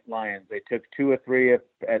Marymount Lions. They took 2 of 3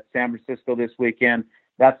 at San Francisco this weekend.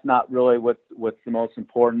 That's not really what's the most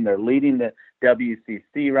important. They're leading the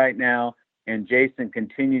WCC right now, and Jason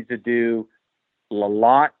continues to do a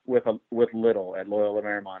lot with little at Loyola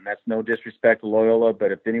Marymount. That's no disrespect to Loyola,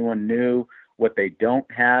 but if anyone knew what they don't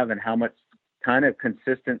have and how much kind of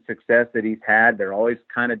consistent success that he's had, they're always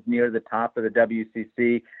kind of near the top of the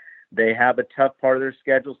WCC. They have a tough part of their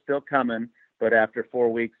schedule still coming, but after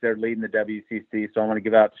 4 weeks, they're leading the WCC. So I want to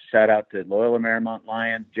give a shout out to Loyola Marymount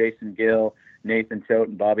Lions, Jason Gill, Nathan Choate,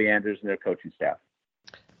 and Bobby Andrews and their coaching staff.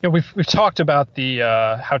 Yeah, we've talked about the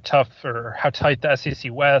how tough or how tight the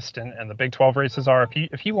SEC West and the Big 12 races are.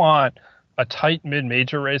 If you want a tight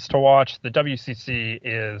mid-major race to watch, the WCC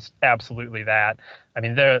is absolutely that. I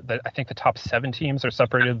mean, I think the top 7 teams are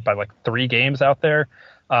separated by like 3 games out there,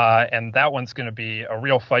 and that one's going to be a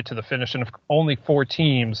real fight to the finish. And if only 4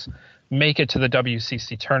 teams make it to the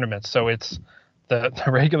WCC tournament, so it's the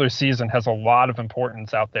regular season has a lot of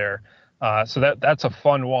importance out there. So that's a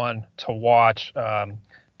fun one to watch.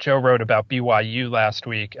 Joe wrote about BYU last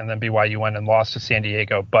week, and then BYU went and lost to San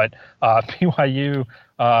Diego. But BYU,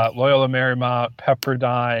 Loyola Marymount,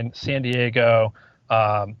 Pepperdine, San Diego,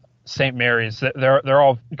 St. Mary's, they're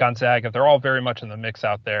all Gonzaga. They're all very much in the mix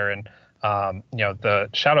out there. And the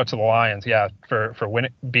shout out to the Lions, for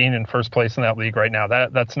being in first place in that league right now.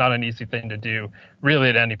 That's not an easy thing to do, really,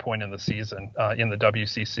 at any point in the season in the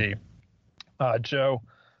WCC. Joe,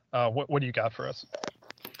 what do you got for us?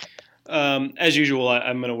 As usual,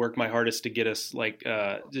 I'm going to work my hardest to get us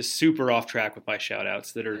just super off track with my shout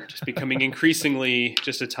outs that are just becoming increasingly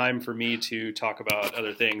just a time for me to talk about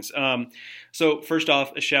other things. So first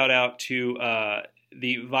off, a shout out to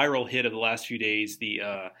the viral hit of the last few days, the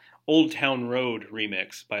Old Town Road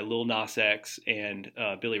remix by Lil Nas X and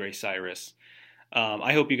Billy Ray Cyrus.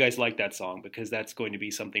 I hope you guys like that song, because that's going to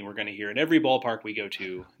be something we're going to hear in every ballpark we go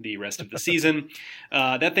to the rest of the season.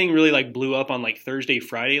 That thing really blew up on Thursday,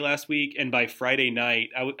 Friday last week, and by Friday night,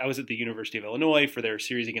 I was at the University of Illinois for their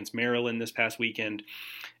series against Maryland this past weekend,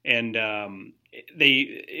 and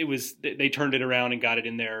they turned it around and got it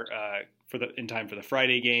in there in time for the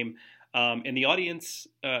Friday game, and the audience,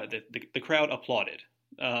 the crowd applauded.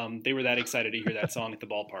 They were that excited to hear that song at the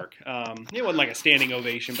ballpark. It wasn't like a standing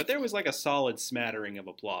ovation, but there was a solid smattering of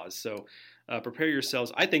applause. So prepare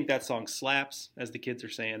yourselves. I think that song slaps, as the kids are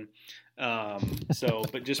saying.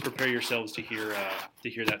 But just prepare yourselves to hear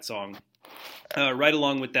that song. Right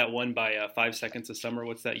along with that one by 5 Seconds of Summer.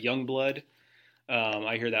 What's that? Youngblood.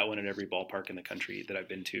 I hear that one at every ballpark in the country that I've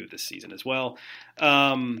been to this season as well.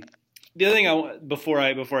 The other thing before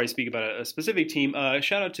I speak about a specific team,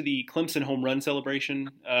 shout out to the Clemson home run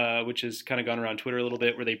celebration, which has kind of gone around Twitter a little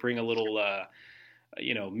bit, where they bring a little,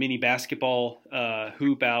 mini basketball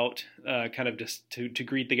hoop out, kind of just to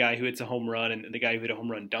greet the guy who hits a home run, and the guy who hit a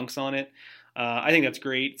home run dunks on it. I think that's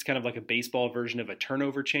great. It's kind of like a baseball version of a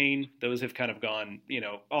turnover chain. Those have kind of gone,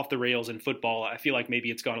 off the rails in football. I feel like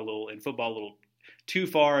maybe it's gone a little too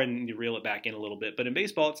far, and you reel it back in a little bit. But in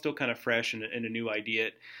baseball, it's still kind of fresh and a new idea.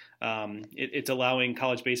 It's allowing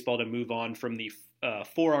college baseball to move on from the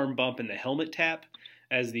forearm bump and the helmet tap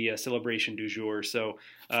as the celebration du jour. So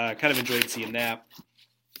kind of enjoyed seeing that.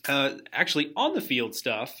 Actually, on the field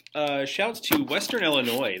stuff, shouts to Western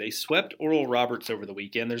Illinois. They swept Oral Roberts over the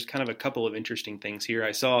weekend. There's kind of a couple of interesting things here.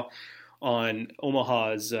 I saw on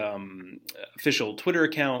Omaha's official Twitter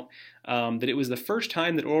account that it was the first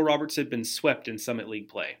time that Oral Roberts had been swept in Summit League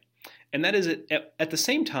play. And that is, at the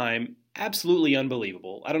same time, absolutely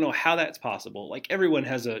unbelievable. I don't know how that's possible. Everyone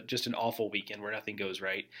has just an awful weekend where nothing goes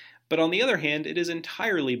right. But on the other hand, it is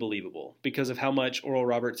entirely believable because of how much Oral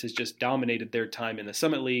Roberts has just dominated their time in the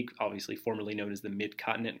Summit League, obviously formerly known as the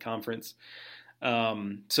Mid-Continent Conference.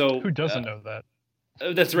 Who doesn't know that?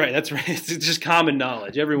 That's right. It's just common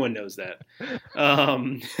knowledge. Everyone knows that. But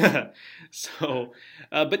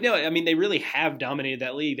no, I mean, they really have dominated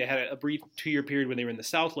that league. They had a brief 2-year period when they were in the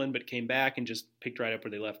Southland, but came back and just picked right up where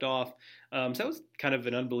they left off. So that was kind of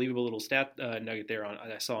an unbelievable little stat nugget there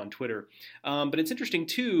I saw on Twitter. But it's interesting,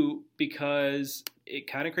 too, because it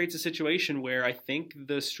kind of creates a situation where I think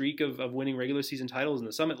the streak of winning regular season titles in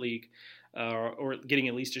the Summit League or getting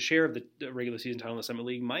at least a share of the regular season title in the Summit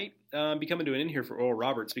League might be coming to an end here for Oral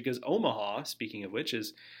Roberts, because Omaha, speaking of which,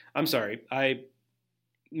 I'm sorry, I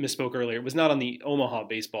misspoke earlier. It was not on the Omaha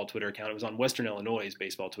baseball Twitter account. It was on Western Illinois'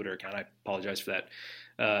 baseball Twitter account. I apologize for that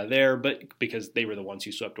but because they were the ones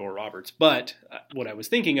who swept Oral Roberts. But what I was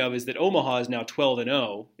thinking of is that Omaha is now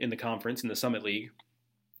 12-0 in the conference in the Summit League,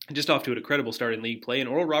 just off to a credible start in league play, and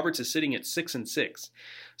Oral Roberts is sitting at 6-6.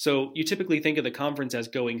 So you typically think of the conference as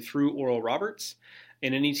going through Oral Roberts,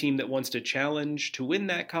 and any team that wants to challenge to win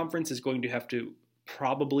that conference is going to have to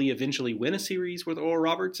probably eventually win a series with Oral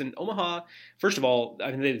Roberts. And Omaha, first of all,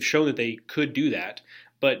 I mean, they've shown that they could do that,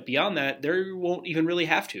 but beyond that, they won't even really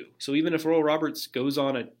have to. So even if Oral Roberts goes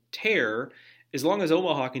on a tear, as long as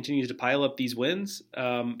Omaha continues to pile up these wins,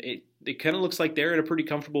 it kind of looks like they're in a pretty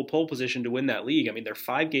comfortable pole position to win that league. I mean, they're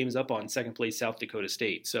 5 games up on second place South Dakota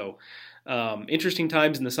State. So interesting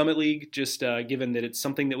times in the Summit League, just given that it's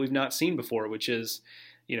something that we've not seen before, which is,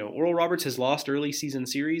 Oral Roberts has lost early season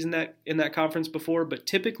series in that conference before, but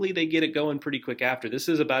typically they get it going pretty quick after. This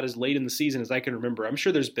is about as late in the season as I can remember. I'm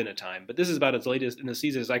sure there's been a time, but this is about as late in the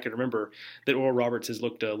season as I can remember that Oral Roberts has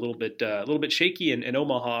looked a little bit shaky, and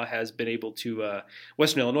Omaha has been able to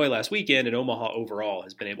Western Illinois last weekend, and Omaha overall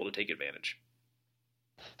has been able to take advantage.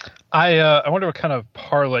 I wonder what kind of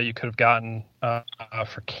parlay you could have gotten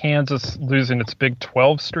for Kansas losing its Big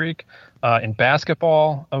 12 streak in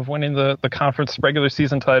basketball of winning the conference regular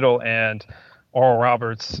season title, and Oral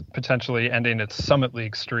Roberts potentially ending its Summit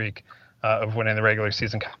League streak of winning the regular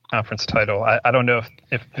season conference title. I don't know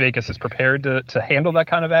if Vegas is prepared to handle that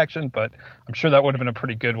kind of action, but I'm sure that would have been a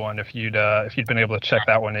pretty good one if you'd been able to check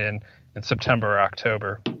that one in September or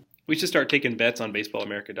October. We should start taking bets on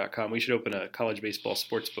baseballamerica.com. We should open a college baseball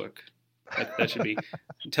sports book. That should be.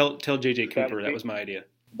 Tell JJ Cooper that was my idea.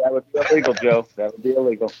 That would be illegal, Joe. That would be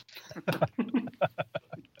illegal.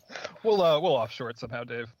 We'll offshore it somehow,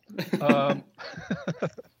 Dave.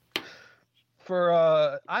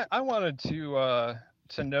 I wanted to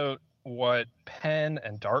note what Penn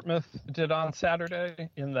and Dartmouth did on Saturday,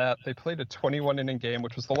 in that they played a 21-inning game,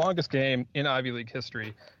 which was the longest game in Ivy League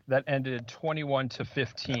history, that ended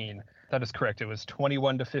 21-15. That is correct. It was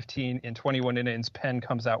 21-15 in 21 innings. Penn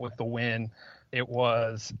comes out with the win. It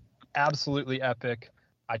was absolutely epic.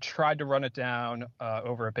 I tried to run it down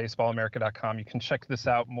over at baseballamerica.com. You can check this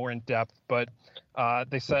out more in depth, but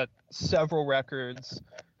they set several records.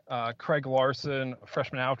 Craig Larson, a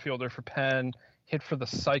freshman outfielder for Penn, hit for the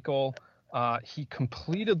cycle. He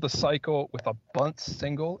completed the cycle with a bunt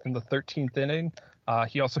single in the 13th inning.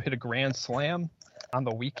 He also hit a grand slam on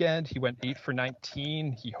the weekend. He went 8 for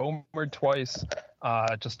 19. He homered twice.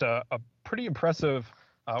 Just a pretty impressive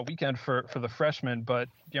weekend for the freshman. But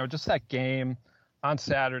just that game on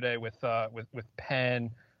Saturday with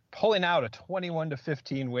Penn pulling out a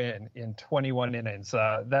 21-15 win in 21 innings.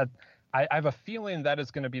 I have a feeling that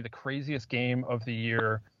is going to be the craziest game of the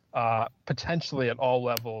year, potentially at all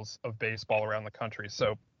levels of baseball around the country.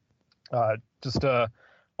 So just a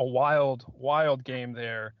wild game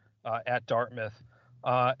there at Dartmouth.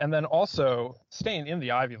 And then also staying in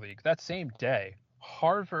the Ivy League, that same day,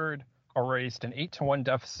 Harvard erased an 8-1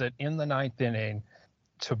 deficit in the 9th inning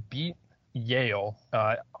to beat Yale.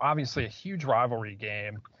 Obviously a huge rivalry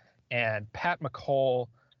game. And Pat McCall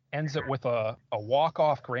ends it with a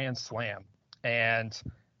walk-off grand slam. And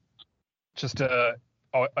just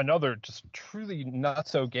another just truly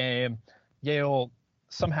nutso game. Yale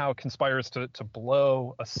somehow conspires to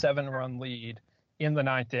blow a 7-run lead in the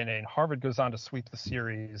 9th inning. Harvard goes on to sweep the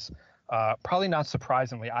series. Probably not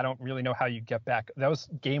surprisingly, I don't really know how you get back. That was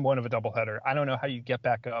game 1 of a doubleheader. I don't know how you get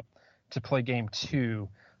back up to play game 2,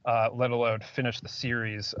 let alone finish the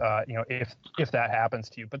series, if that happens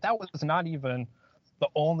to you. But that was not even the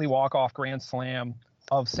only walk-off grand slam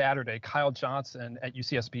of Saturday. Kyle Johnson at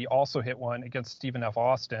UCSB also hit one against Stephen F.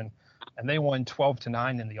 Austin, and they won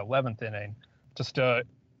 12-9 in the 11th inning. Just a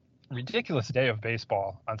ridiculous day of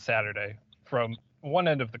baseball on Saturday from one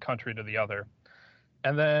end of the country to the other.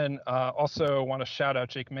 And then also want to shout out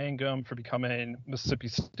Jake Mangum for becoming Mississippi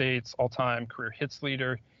State's all-time career hits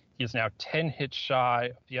leader. He is now 10 hits shy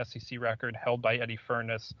of the SEC record held by Eddie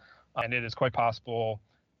Furness, and it is quite possible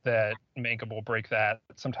that Mangum will break that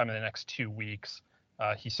sometime in the next 2 weeks.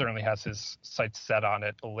 He certainly has his sights set on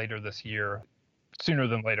it later this year, sooner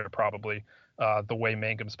than later probably. The way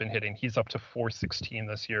Mangum's been hitting, he's up to 416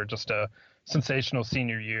 this year. Just a sensational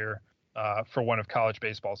senior year for one of college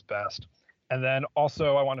baseball's best. And then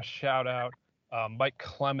also I want to shout out Mike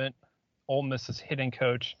Clement, Ole Miss's hitting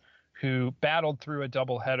coach, who battled through a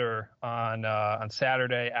doubleheader on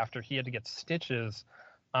Saturday after he had to get stitches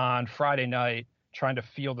on Friday night trying to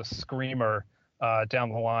field a screamer down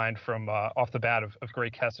the line from off the bat of Gray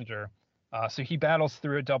Kessinger. So he battles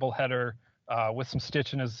through a doubleheader with some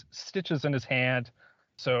stitches in his hand.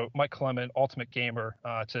 So Mike Clement, ultimate gamer,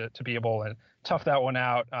 to be able to tough that one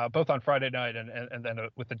out, both on Friday night and then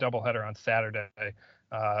with the doubleheader on Saturday,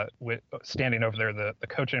 with standing over there the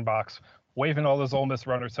coaching box, waving all those Ole Miss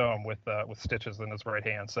runners home with stitches in his right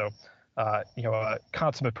hand. So a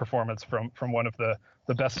consummate performance from one of the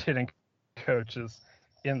best hitting coaches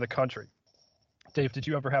in the country. Dave, did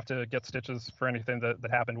you ever have to get stitches for anything that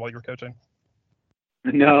happened while you were coaching?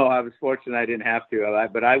 No, I was fortunate I didn't have to,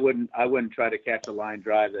 but I wouldn't try to catch a line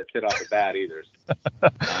drive that hit off the bat either.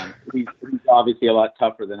 He's obviously a lot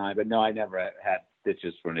tougher than I, but no, I never had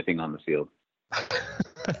stitches for anything on the field.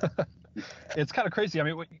 It's kind of crazy. I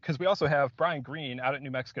mean, because we also have Brian Green out at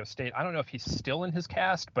New Mexico State. I don't know if he's still in his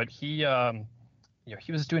cast, but he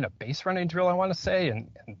was doing a base running drill, I want to say, and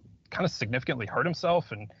kind of significantly hurt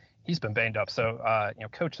himself, and he's been banged up. So,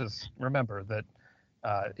 coaches, remember that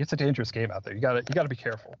it's a dangerous game out there. You gotta be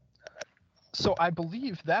careful. So I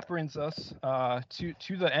believe that brings us to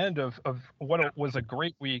the end of what was a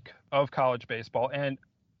great week of college baseball. And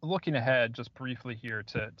looking ahead just briefly here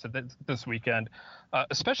to this weekend,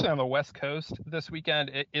 especially on the West Coast this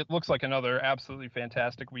weekend, it looks like another absolutely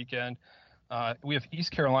fantastic weekend. We have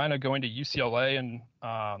East Carolina going to UCLA and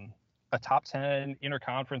a top 10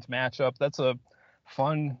 interconference matchup. That's a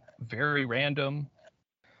fun, very random.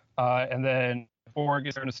 And then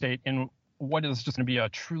Oregon State in what is just going to be a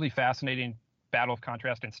truly fascinating battle of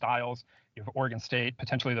contrasting styles. You have Oregon State,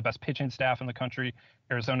 potentially the best pitching staff in the country.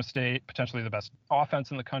 Arizona State, potentially the best offense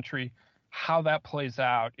in the country. How that plays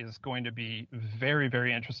out is going to be very,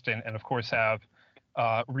 very interesting, and of course have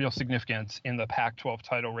real significance in the Pac-12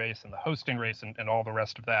 title race and the hosting race and all the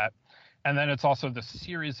rest of that. And then it's also the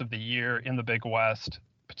series of the year in the Big West.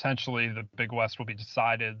 Potentially the Big West will be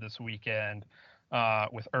decided this weekend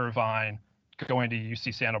with Irvine going to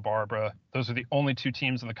UC Santa Barbara. Those are the only two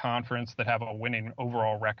teams in the conference that have a winning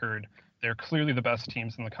overall record. They're clearly the best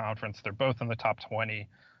teams in the conference. They're both in the top 20.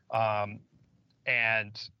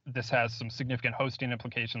 And this has some significant hosting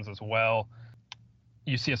implications as well.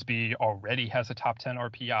 UCSB already has a top 10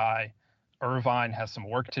 RPI. Irvine has some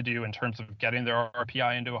work to do in terms of getting their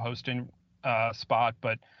RPI into a hosting spot,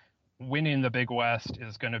 but winning the Big West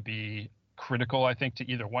is going to be critical, I think, to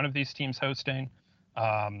either one of these teams hosting.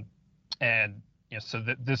 And so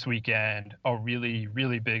this weekend, a really,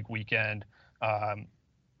 really big weekend,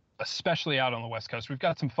 especially out on the West Coast. We've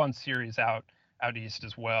got some fun series out east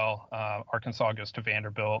as well. Arkansas goes to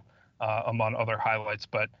Vanderbilt, among other highlights.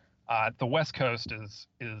 But the West Coast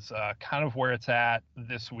is kind of where it's at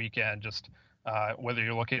this weekend. Just whether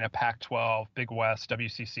you're looking at Pac-12, Big West,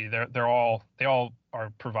 WCC, they all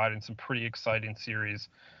are providing some pretty exciting series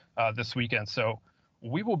this weekend. So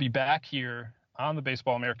we will be back here on the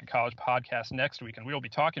Baseball America College podcast next week, and we will be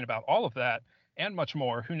talking about all of that and much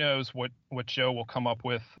more. Who knows what Joe will come up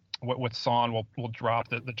with, what song will drop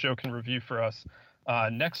that Joe can review for us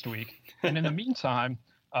next week. And in the meantime,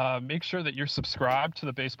 make sure that you're subscribed to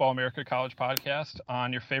the Baseball America College podcast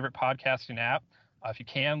on your favorite podcasting app. If you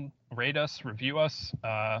can, rate us, review us.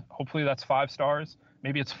 Hopefully that's 5 stars.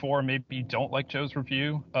 Maybe it's 4. Maybe you don't like Joe's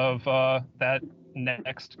review of that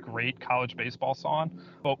next great college baseball song.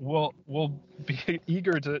 But we'll be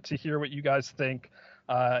eager to hear what you guys think.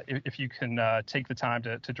 If you can take the time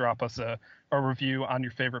to drop us a review on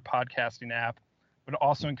your favorite podcasting app. Would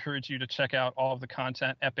also encourage you to check out all of the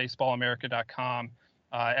content at baseballamerica.com.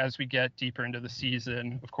 As we get deeper into the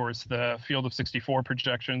season, of course, the field of 64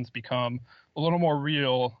 projections become a little more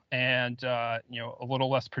real and, a little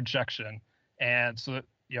less projection. And so,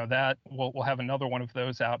 that we'll have another one of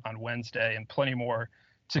those out on Wednesday and plenty more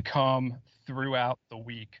to come throughout the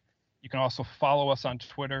week. You can also follow us on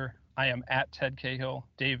Twitter. I am at Ted Cahill.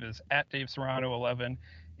 Dave is at Dave Serrano 11,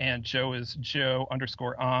 and Joe is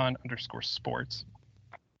Joe_on_sports.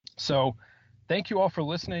 So thank you all for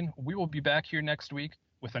listening. We will be back here next week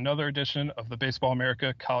with another edition of the Baseball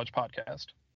America College Podcast.